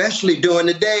 especially during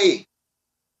the day,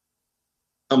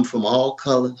 come from all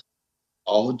colors,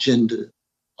 all genders,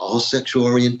 all sexual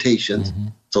orientations.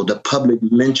 So the public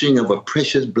lynching of a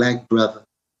precious black brother,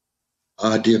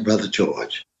 our dear brother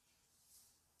George,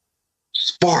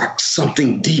 sparks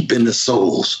something deep in the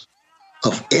souls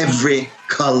of every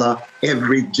color,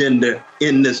 every gender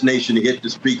in this nation to get to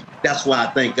speak. That's why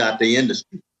I thank God the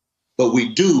industry. But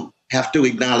we do have to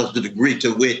acknowledge the degree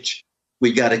to which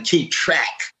we got to keep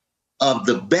track of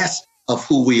the best of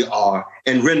who we are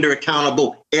and render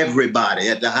accountable everybody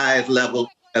at the highest level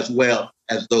as well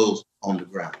as those on the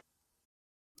ground.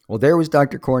 Well, there was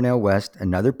Dr. Cornell West,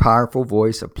 another powerful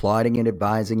voice applauding and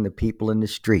advising the people in the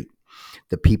street,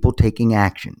 the people taking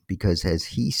action, because as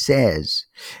he says,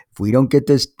 if we don't get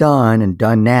this done and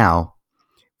done now,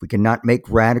 if we cannot make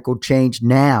radical change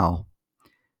now,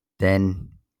 then,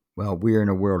 well, we're in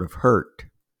a world of hurt.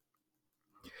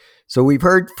 So we've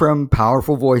heard from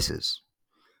powerful voices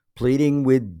pleading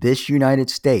with this United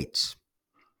States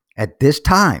at this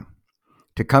time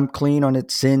to come clean on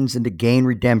its sins and to gain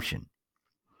redemption.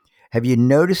 Have you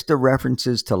noticed the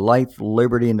references to life,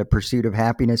 liberty, and the pursuit of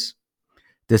happiness?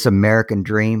 This American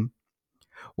dream?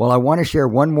 Well, I want to share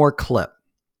one more clip.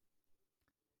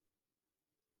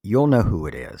 You'll know who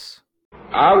it is.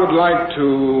 I would like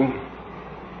to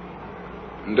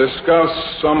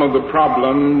discuss some of the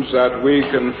problems that we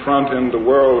confront in the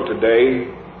world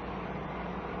today,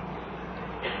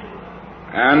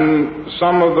 and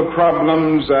some of the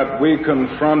problems that we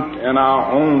confront in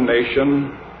our own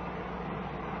nation,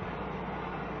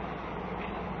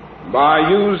 by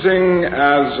using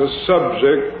as a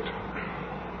subject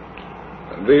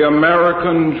the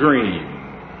American dream.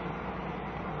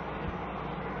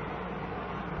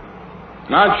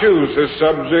 I choose this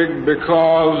subject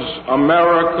because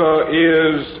America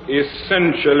is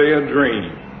essentially a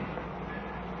dream.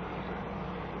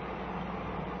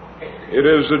 It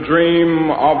is a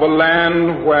dream of a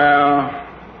land where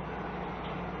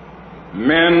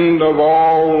men of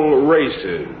all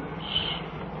races,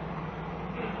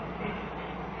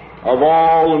 of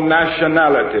all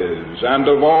nationalities, and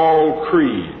of all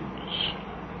creeds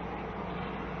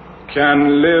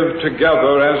can live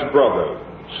together as brothers.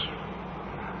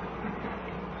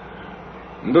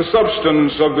 The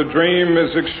substance of the dream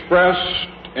is expressed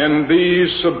in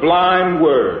these sublime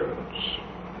words.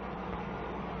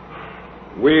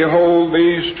 We hold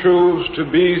these truths to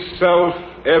be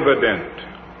self-evident,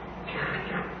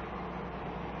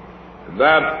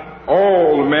 that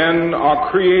all men are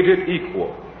created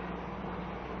equal,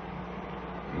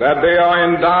 that they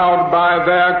are endowed by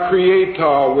their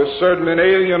Creator with certain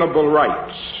inalienable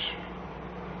rights,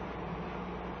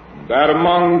 that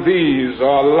among these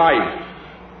are life,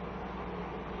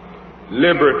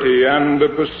 liberty, and the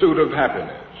pursuit of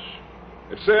happiness.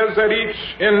 It says that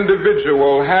each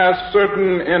individual has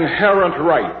certain inherent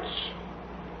rights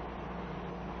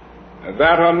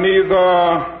that are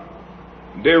neither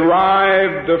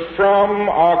derived from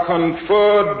or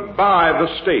conferred by the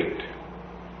state.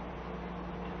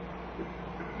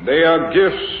 They are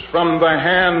gifts from the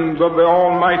hands of the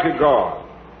Almighty God.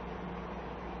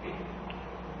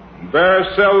 Very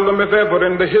seldom, if ever,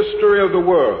 in the history of the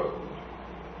world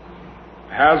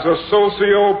has a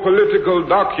socio-political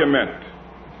document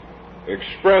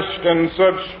expressed in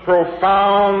such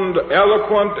profound,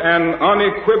 eloquent, and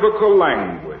unequivocal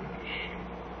language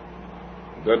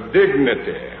the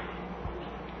dignity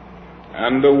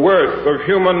and the worth of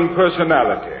human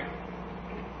personality.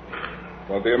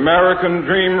 For the American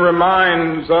dream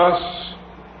reminds us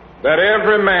that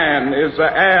every man is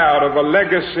the heir of a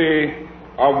legacy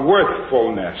of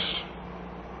worthfulness.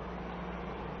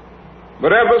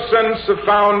 But ever since the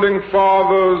founding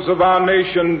fathers of our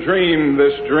nation dreamed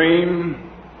this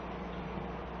dream,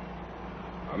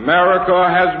 America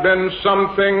has been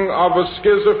something of a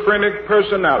schizophrenic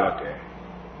personality.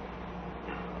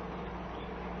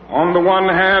 On the one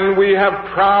hand, we have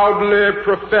proudly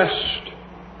professed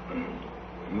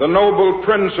the noble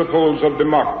principles of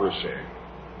democracy.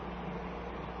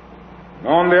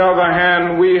 On the other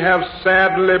hand, we have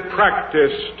sadly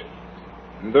practiced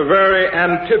the very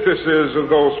antithesis of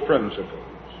those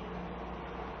principles.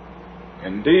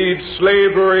 Indeed,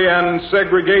 slavery and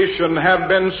segregation have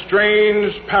been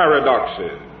strange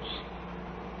paradoxes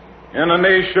in a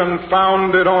nation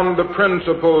founded on the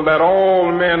principle that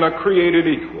all men are created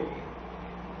equal.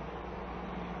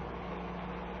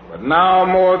 But now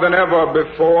more than ever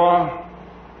before,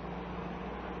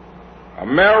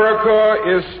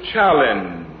 America is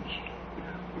challenged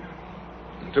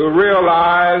to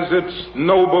realize its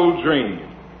noble dream.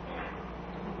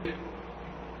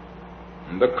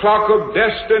 The clock of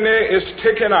destiny is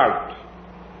ticking out,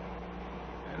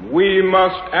 and we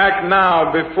must act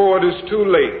now before it is too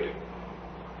late.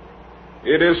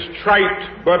 It is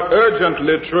trite but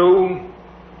urgently true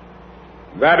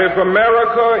that if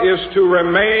America is to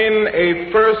remain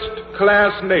a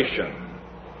first-class nation,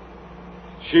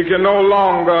 she can no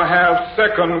longer have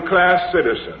second-class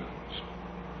citizens.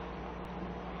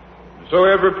 So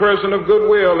every person of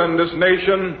goodwill in this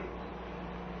nation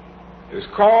is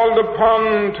called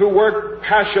upon to work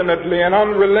passionately and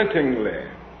unrelentingly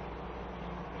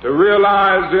to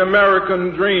realize the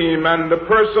American dream, and the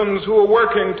persons who are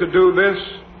working to do this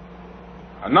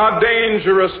are not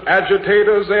dangerous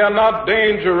agitators, they are not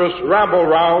dangerous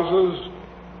rabble-rousers,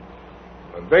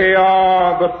 but they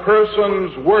are the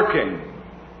persons working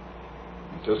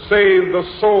to save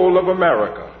the soul of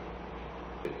America.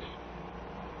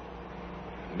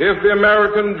 And if the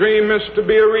American dream is to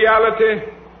be a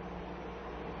reality,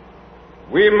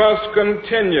 we must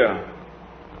continue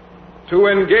to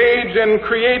engage in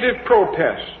creative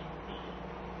protest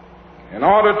in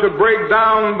order to break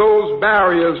down those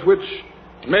barriers which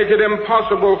make it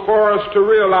impossible for us to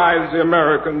realize the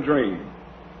American dream.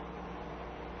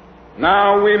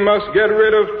 Now we must get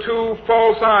rid of two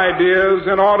false ideas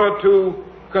in order to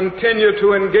continue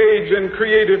to engage in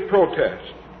creative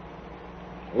protest.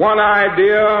 One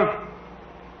idea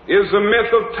is the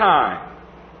myth of time.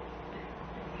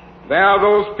 There are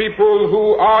those people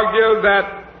who argue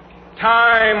that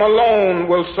time alone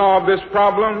will solve this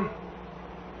problem.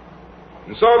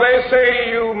 And so they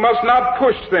say you must not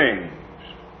push things.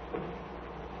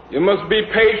 You must be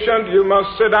patient, you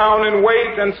must sit down and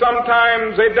wait, and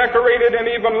sometimes they decorate it in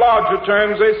even larger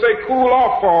terms. They say cool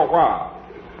off for a while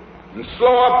and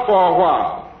slow up for a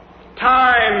while.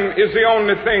 Time is the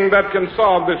only thing that can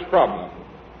solve this problem.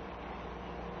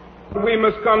 What we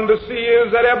must come to see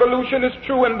is that evolution is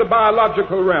true in the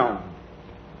biological realm.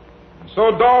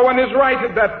 So Darwin is right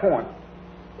at that point.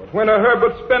 But when a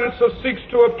Herbert Spencer seeks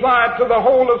to apply it to the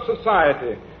whole of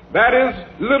society, that is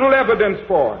little evidence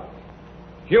for it.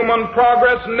 Human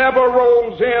progress never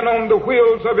rolls in on the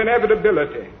wheels of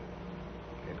inevitability.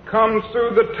 It comes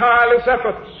through the tireless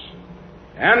efforts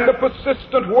and the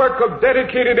persistent work of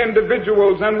dedicated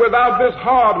individuals, and without this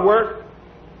hard work,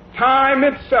 time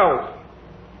itself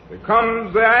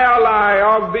becomes the ally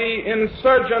of the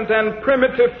insurgent and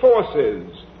primitive forces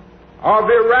of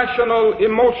irrational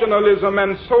emotionalism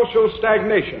and social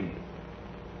stagnation,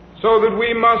 so that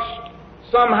we must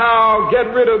somehow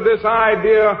get rid of this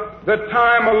idea that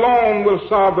time alone will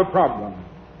solve the problem.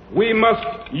 We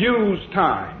must use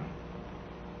time.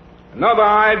 Another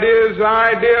idea is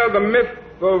the myth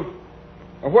of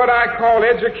what I call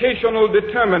educational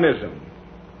determinism.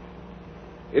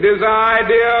 It is the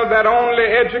idea that only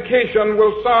education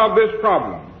will solve this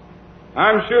problem.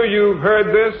 I'm sure you've heard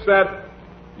this, that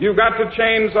you've got to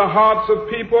change the hearts of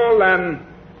people, and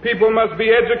people must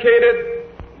be educated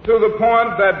to the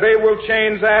point that they will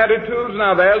change their attitudes.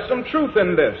 Now, there's some truth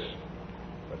in this.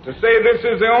 But to say this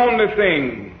is the only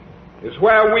thing is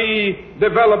where we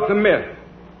develop the myth.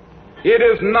 It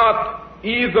is not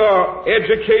either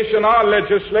education or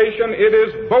legislation. It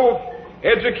is both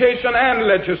education and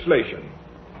legislation.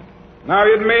 Now,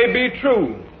 it may be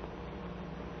true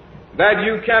that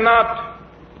you cannot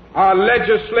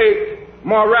legislate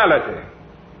morality.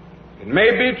 It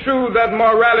may be true that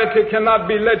morality cannot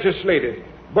be legislated,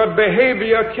 but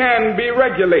behavior can be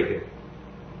regulated.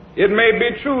 It may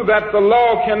be true that the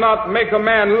law cannot make a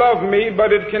man love me,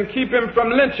 but it can keep him from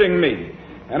lynching me.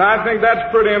 And I think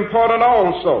that's pretty important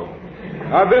also.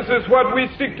 This is what we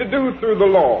seek to do through the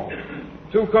law,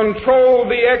 to control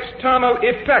the external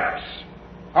effects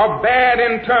of bad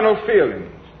internal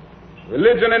feelings.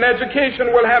 Religion and education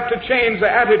will have to change the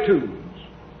attitudes,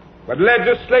 but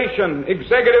legislation,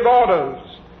 executive orders,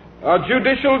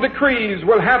 judicial decrees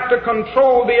will have to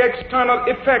control the external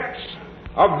effects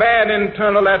of bad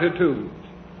internal attitudes.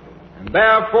 And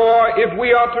therefore, if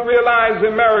we are to realize the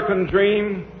American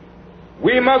dream,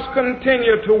 we must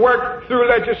continue to work through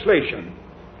legislation.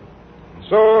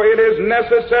 So it is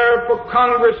necessary for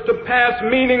Congress to pass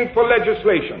meaningful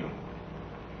legislation.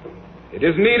 It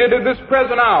is needed at this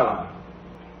present hour.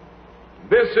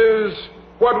 This is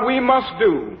what we must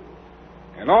do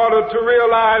in order to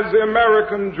realize the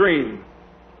American dream.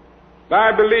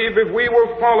 I believe if we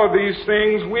will follow these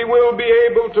things, we will be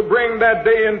able to bring that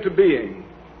day into being.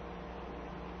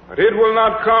 But it will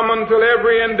not come until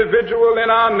every individual in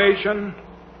our nation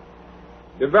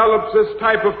develops this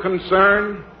type of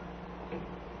concern.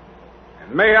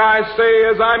 And may I say,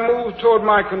 as I move toward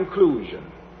my conclusion,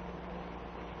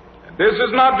 this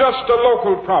is not just a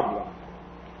local problem.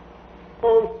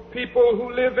 People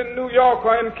who live in New York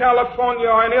or in California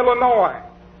or in Illinois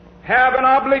have an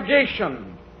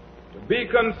obligation to be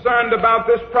concerned about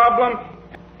this problem.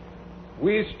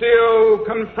 We still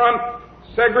confront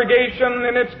segregation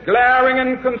in its glaring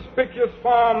and conspicuous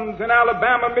forms in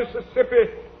Alabama,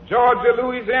 Mississippi, Georgia,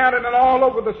 Louisiana, and all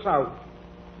over the South.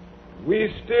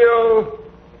 We still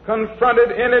confront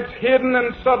it in its hidden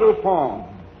and subtle forms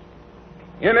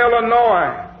in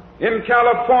Illinois, in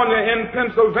California, in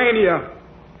Pennsylvania,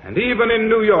 and even in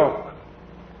New York.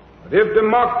 But if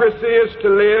democracy is to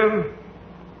live,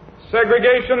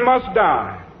 segregation must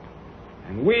die.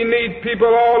 And we need people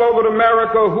all over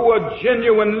America who are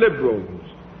genuine liberals.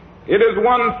 It is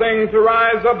one thing to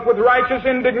rise up with righteous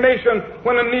indignation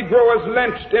when a Negro is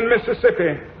lynched in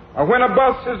Mississippi or when a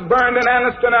bus is burned in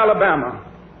Anniston, Alabama.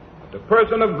 But the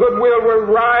person of goodwill will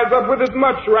rise up with as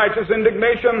much righteous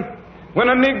indignation when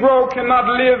a Negro cannot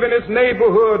live in his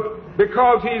neighborhood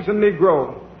because he's a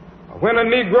Negro, or when a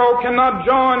Negro cannot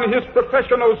join his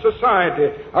professional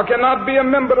society or cannot be a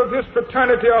member of his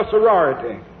fraternity or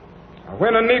sorority, or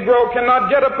when a Negro cannot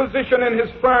get a position in his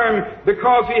firm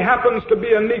because he happens to be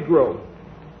a Negro.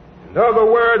 In other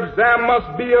words, there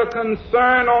must be a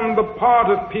concern on the part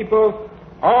of people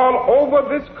all over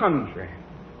this country.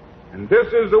 And this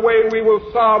is the way we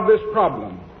will solve this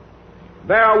problem.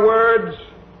 There are words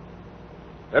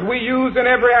that we use in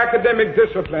every academic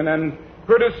discipline, and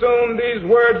pretty soon these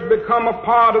words become a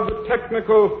part of the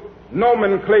technical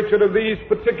nomenclature of these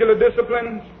particular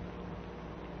disciplines.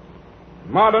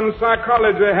 Modern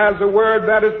psychology has a word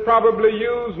that is probably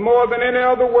used more than any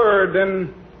other word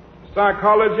in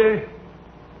psychology.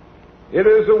 It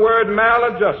is the word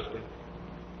maladjusted.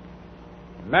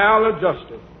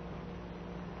 Maladjusted.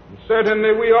 And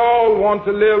certainly we all want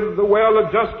to live the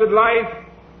well-adjusted life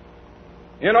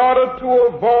in order to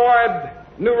avoid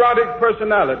neurotic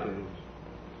personalities.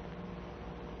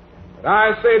 But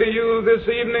I say to you this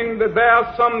evening that there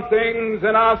are some things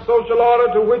in our social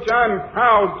order to which I'm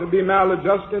proud to be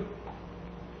maladjusted.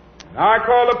 I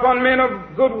call upon men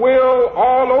of goodwill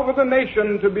all over the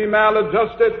nation to be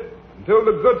maladjusted until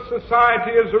the good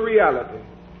society is a reality.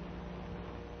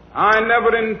 I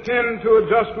never intend to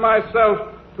adjust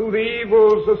myself to the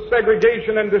evils of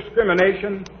segregation and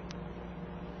discrimination.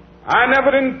 I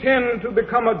never intend to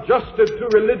become adjusted to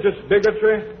religious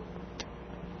bigotry.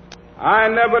 I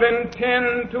never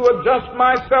intend to adjust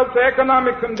myself to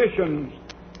economic conditions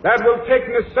that will take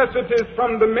necessities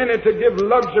from the many to give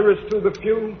luxuries to the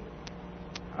few.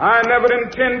 I never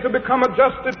intend to become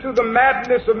adjusted to the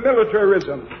madness of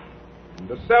militarism and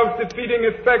the self-defeating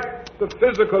effects of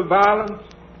physical violence.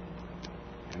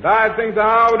 And I think the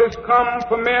hour has come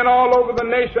for men all over the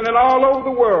nation and all over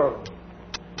the world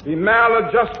to be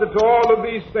maladjusted to all of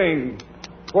these things.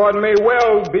 For it may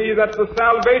well be that the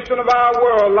salvation of our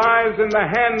world lies in the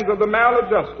hands of the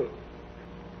maladjusted.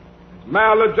 As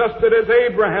maladjusted as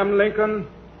Abraham Lincoln,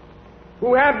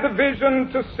 who had the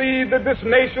vision to see that this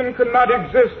nation could not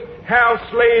exist half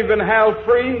slave and half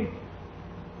free.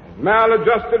 As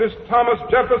maladjusted as Thomas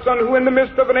Jefferson, who in the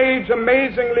midst of an age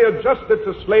amazingly adjusted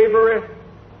to slavery,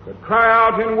 could cry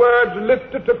out in words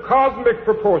lifted to cosmic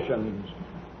proportions,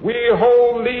 "We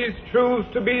hold these truths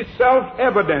to be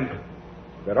self-evident,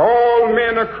 that all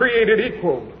men are created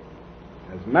equal."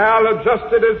 As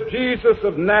maladjusted as Jesus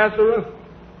of Nazareth,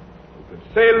 who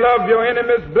could say, "Love your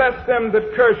enemies, bless them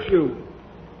that curse you,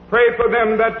 pray for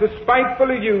them that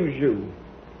despitefully use you."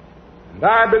 And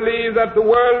I believe that the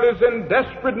world is in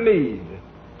desperate need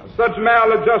of such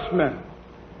maladjustment.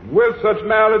 And with such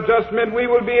maladjustment, we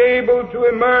will be able to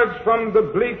emerge from the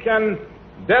bleak and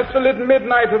desolate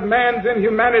midnight of man's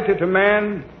inhumanity to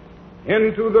man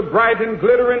into the bright and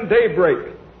glittering daybreak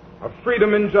of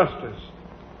freedom and justice.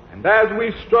 And as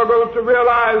we struggle to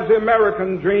realize the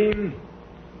American dream,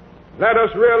 let us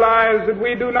realize that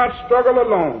we do not struggle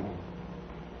alone.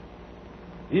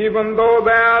 Even though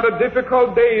there are the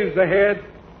difficult days ahead,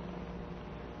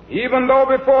 even though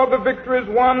before the victory is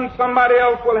won, somebody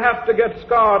else will have to get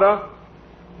scarred up,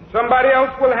 somebody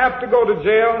else will have to go to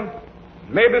jail,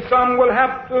 maybe some will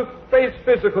have to face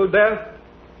physical death.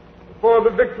 Before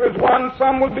the victory is won,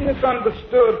 some will be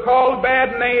misunderstood, called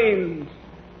bad names,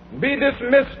 be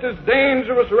dismissed as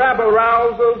dangerous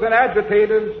rabble-rousers and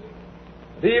agitators.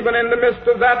 But even in the midst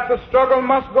of that, the struggle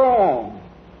must go on,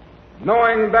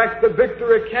 knowing that the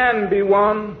victory can be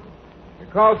won,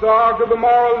 because the arc of the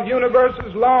moral universe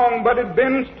is long, but it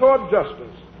bends toward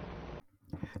justice.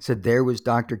 So there was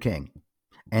Dr. King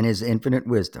and his infinite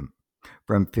wisdom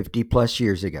from 50 plus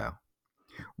years ago.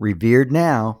 Revered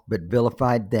now, but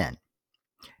vilified then.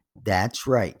 That's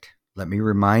right. Let me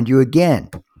remind you again.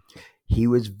 He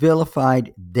was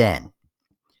vilified then.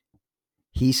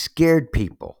 He scared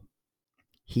people.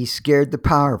 He scared the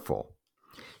powerful.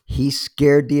 He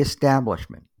scared the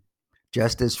establishment.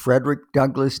 just as Frederic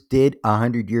Douglass did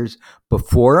 100 years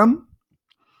before him,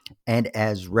 and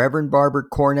as Reverend Barber,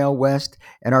 Cornell West,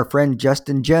 and our friend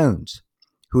Justin Jones,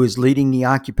 who is leading the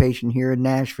occupation here in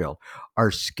Nashville,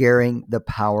 are scaring the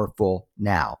powerful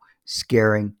now,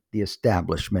 scaring the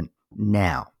establishment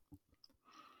now.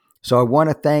 So I want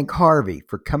to thank Harvey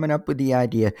for coming up with the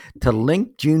idea to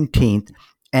link Juneteenth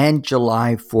and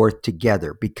July 4th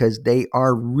together, because they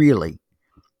are really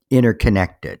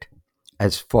interconnected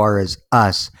as far as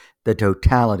us, the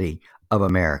totality of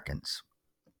Americans.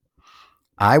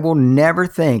 I will never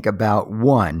think about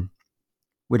one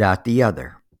without the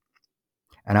other,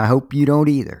 and I hope you don't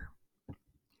either.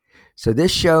 So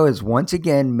this show has once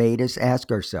again made us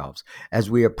ask ourselves, as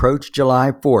we approach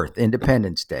July 4th,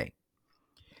 Independence Day,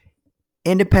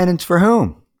 independence for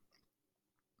whom?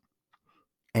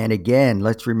 And again,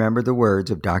 let's remember the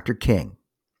words of Dr. King.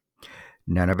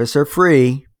 None of us are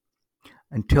free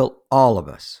until all of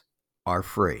us are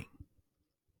free.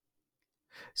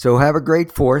 So have a great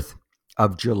 4th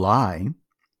of July.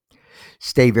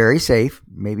 Stay very safe.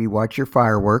 Maybe watch your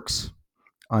fireworks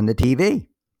on the TV.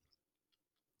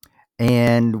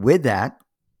 And with that,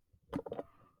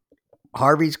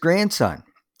 Harvey's grandson,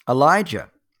 Elijah,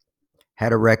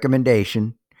 had a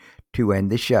recommendation to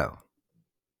end the show.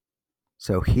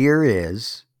 So here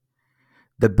is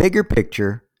The Bigger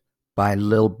Picture by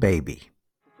Lil Baby.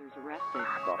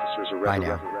 Bye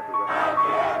now.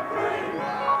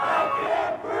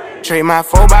 Trade my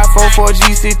 4x4 for a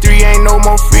GC3, ain't no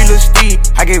more free little Steve.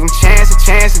 I gave him chance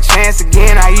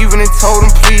again, I even told him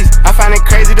please. I find it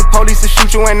crazy the police will shoot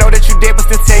you and know that you dead but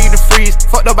still tell you to freeze.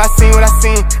 Fucked up, I seen what I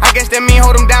seen. I guess that mean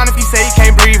hold him down if he say he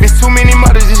can't breathe. It's too many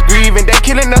mothers just grieving, they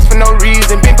killing us for no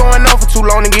reason. Been going on for too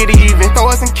long to get even. Throw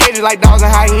us in cages like dogs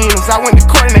and hyenas. I went to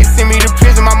court and they sent me to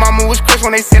prison. My mama was crushed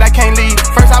when they said I can't leave.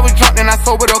 First I was drunk, then I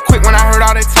sobered up quick when I heard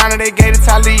all that time that they gave to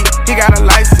Talib. He got a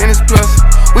life sentence plus.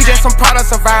 We just some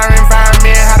products of our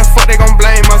environment. How the fuck they gon'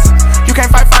 blame us? You can't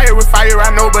fight fire with fire,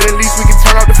 I know, but at least we can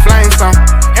turn up the flames some.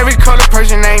 Every color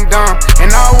person ain't dumb,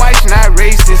 and all whites not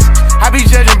racist. I be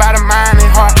judging by the mind and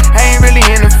heart, I ain't really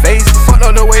in the face. Fuck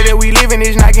up the way that we living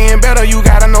is not getting better, you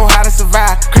gotta know how to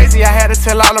survive. Crazy, I had to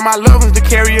tell all of my loved ones to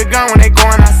carry a gun when they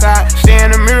going outside. Stay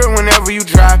in the mirror whenever you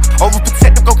drive,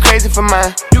 overprotective, go crazy for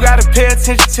mine. You gotta pay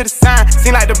attention to the sign,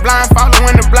 seem like the blind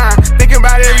following the blind. Thinking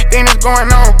about everything that's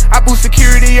going on, I boost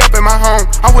security up in my home.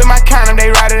 I'm with my kind of,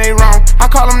 they right or they wrong. I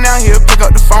call him now, he'll pick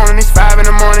up the phone and it's 5 in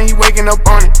the morning, he waking up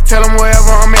on it. Tell him wherever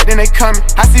I'm at, then they coming.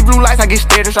 I see blue lights, I get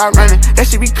scared and start running. That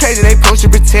shit be crazy, they supposed to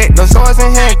protect us. Swords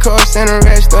and handcuffs and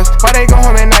arrest us. Why they go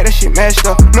home at night, that shit messed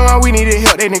up. Knowing we needed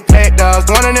help, they neglect us.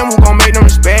 One of them who gon' make them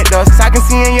respect us. I can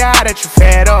see in your eye that you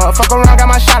fed up. Fuck around, got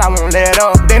my shot, I won't let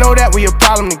up. They know that we a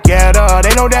problem together.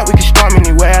 They know that we can storm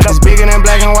anywhere. It's bigger than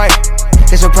black and white.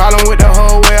 It's a problem with the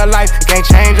whole way of life. It can't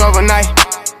change overnight,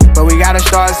 but we gotta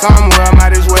start somewhere.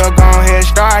 Might as well go ahead,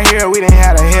 start here. We done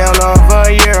had a hell of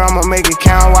a year. I'ma make it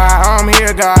count while I'm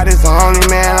here. God is the only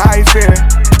man I fear.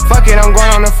 Fuck it, I'm going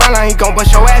on the front line. He gon'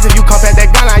 bust your ass if you come past that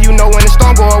gun line. You know when the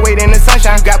storm go away, then the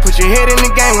sunshine. You got put your head in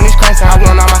the game when it's crunch time. I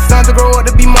want all my sons to grow up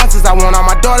to be monsters. I want all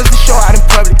my daughters to show out in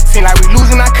public. Seem like we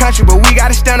losing our country, but we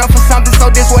gotta stand up for something. So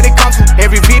this what it comes to.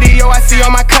 Every video I see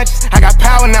on my conscience, I got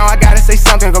power now, I gotta say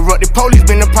something. Corrupted police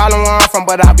been the problem where I'm from,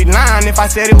 but I'd be lying if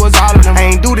I said it was all of them.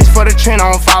 I ain't do this for the trend,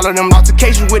 I don't follow them.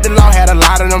 Altercations with the law, had a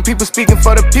lot of them. People speaking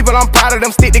for the people, I'm proud of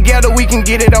them. Stick together, we can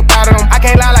get it up out of them. I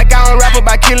can't lie like I don't rap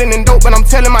about killing and dope, but I'm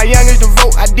telling my youngest to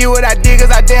vote. I did what I did cause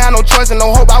I didn't have no choice and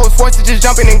no hope. I was forced to just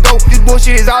jump in and go. This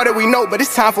bullshit is all that we know, but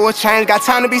it's time for a change. Got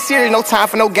time to be serious, no time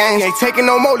for no games. Ain't taking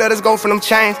no more, let us go for them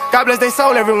chains. God bless they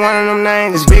soul, every one of them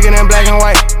names. It's bigger than black and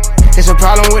white. It's a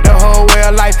problem with the whole way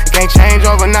of life. It can't change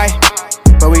overnight,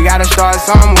 but we gotta start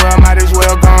somewhere. Might as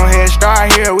well go ahead,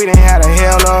 start here. We done had a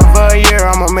hell of a year.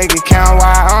 I'ma make it count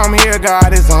while I'm here. God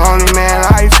is the only man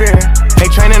I fear. They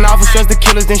training officers to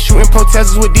killers, then shooting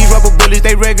protesters with these rubber bullets.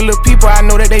 They regular people, I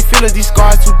know that they feel us. These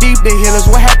scars too deep, they heal us.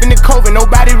 What happened to COVID?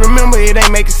 Nobody remember, it ain't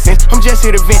making sense. I'm just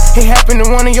here to vent. It happened to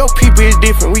one of your people, it's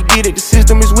different. We get it, the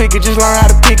system is wicked, just learn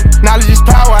how to pick it. Knowledge is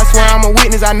power, I swear I'm a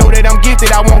witness. I know that I'm gifted,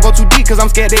 I won't go too deep, cause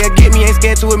I'm scared they'll get me. Ain't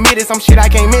scared to admit it, some shit I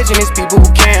can't mention. It's people who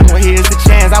can, well here's the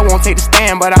chance. I won't take the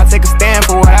stand, but I'll take a stand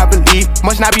for what I believe.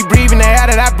 Must not be breathing the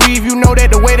air that I breathe. You know that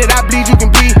the way that I bleed, you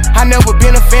can bleed. I never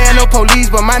been a fan of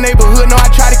police, but my neighborhood know I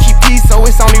try to keep peace, so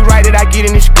it's only right that I get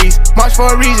in the streets. March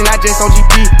for a reason, I just on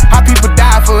GP. How people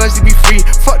die for us to be free.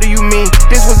 Fuck do you mean?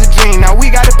 This was a dream. Now we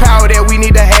got the power that we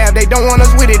need to have. They don't want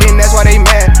us with it, and that's why they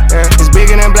mad. It's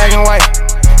bigger than black and white.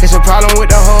 It's a problem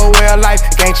with the whole way of life.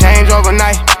 It can't change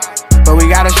overnight, but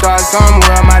we gotta start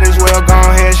somewhere. Might as well go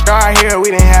ahead, start here.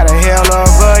 We done had a hell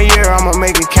of a year. I'ma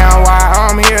make it count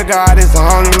while I'm here. here, God is the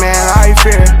only man I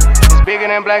fear. It's bigger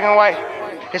than black and white.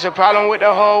 It's a problem with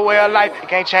the whole way of life. It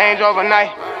can't change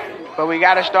overnight. But we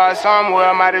gotta start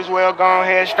somewhere. Might as well go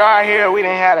ahead, start here. We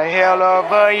done had a hell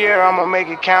of a year. I'ma make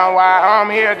it count while I'm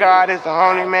here. God is the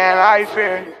only man I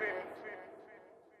fear.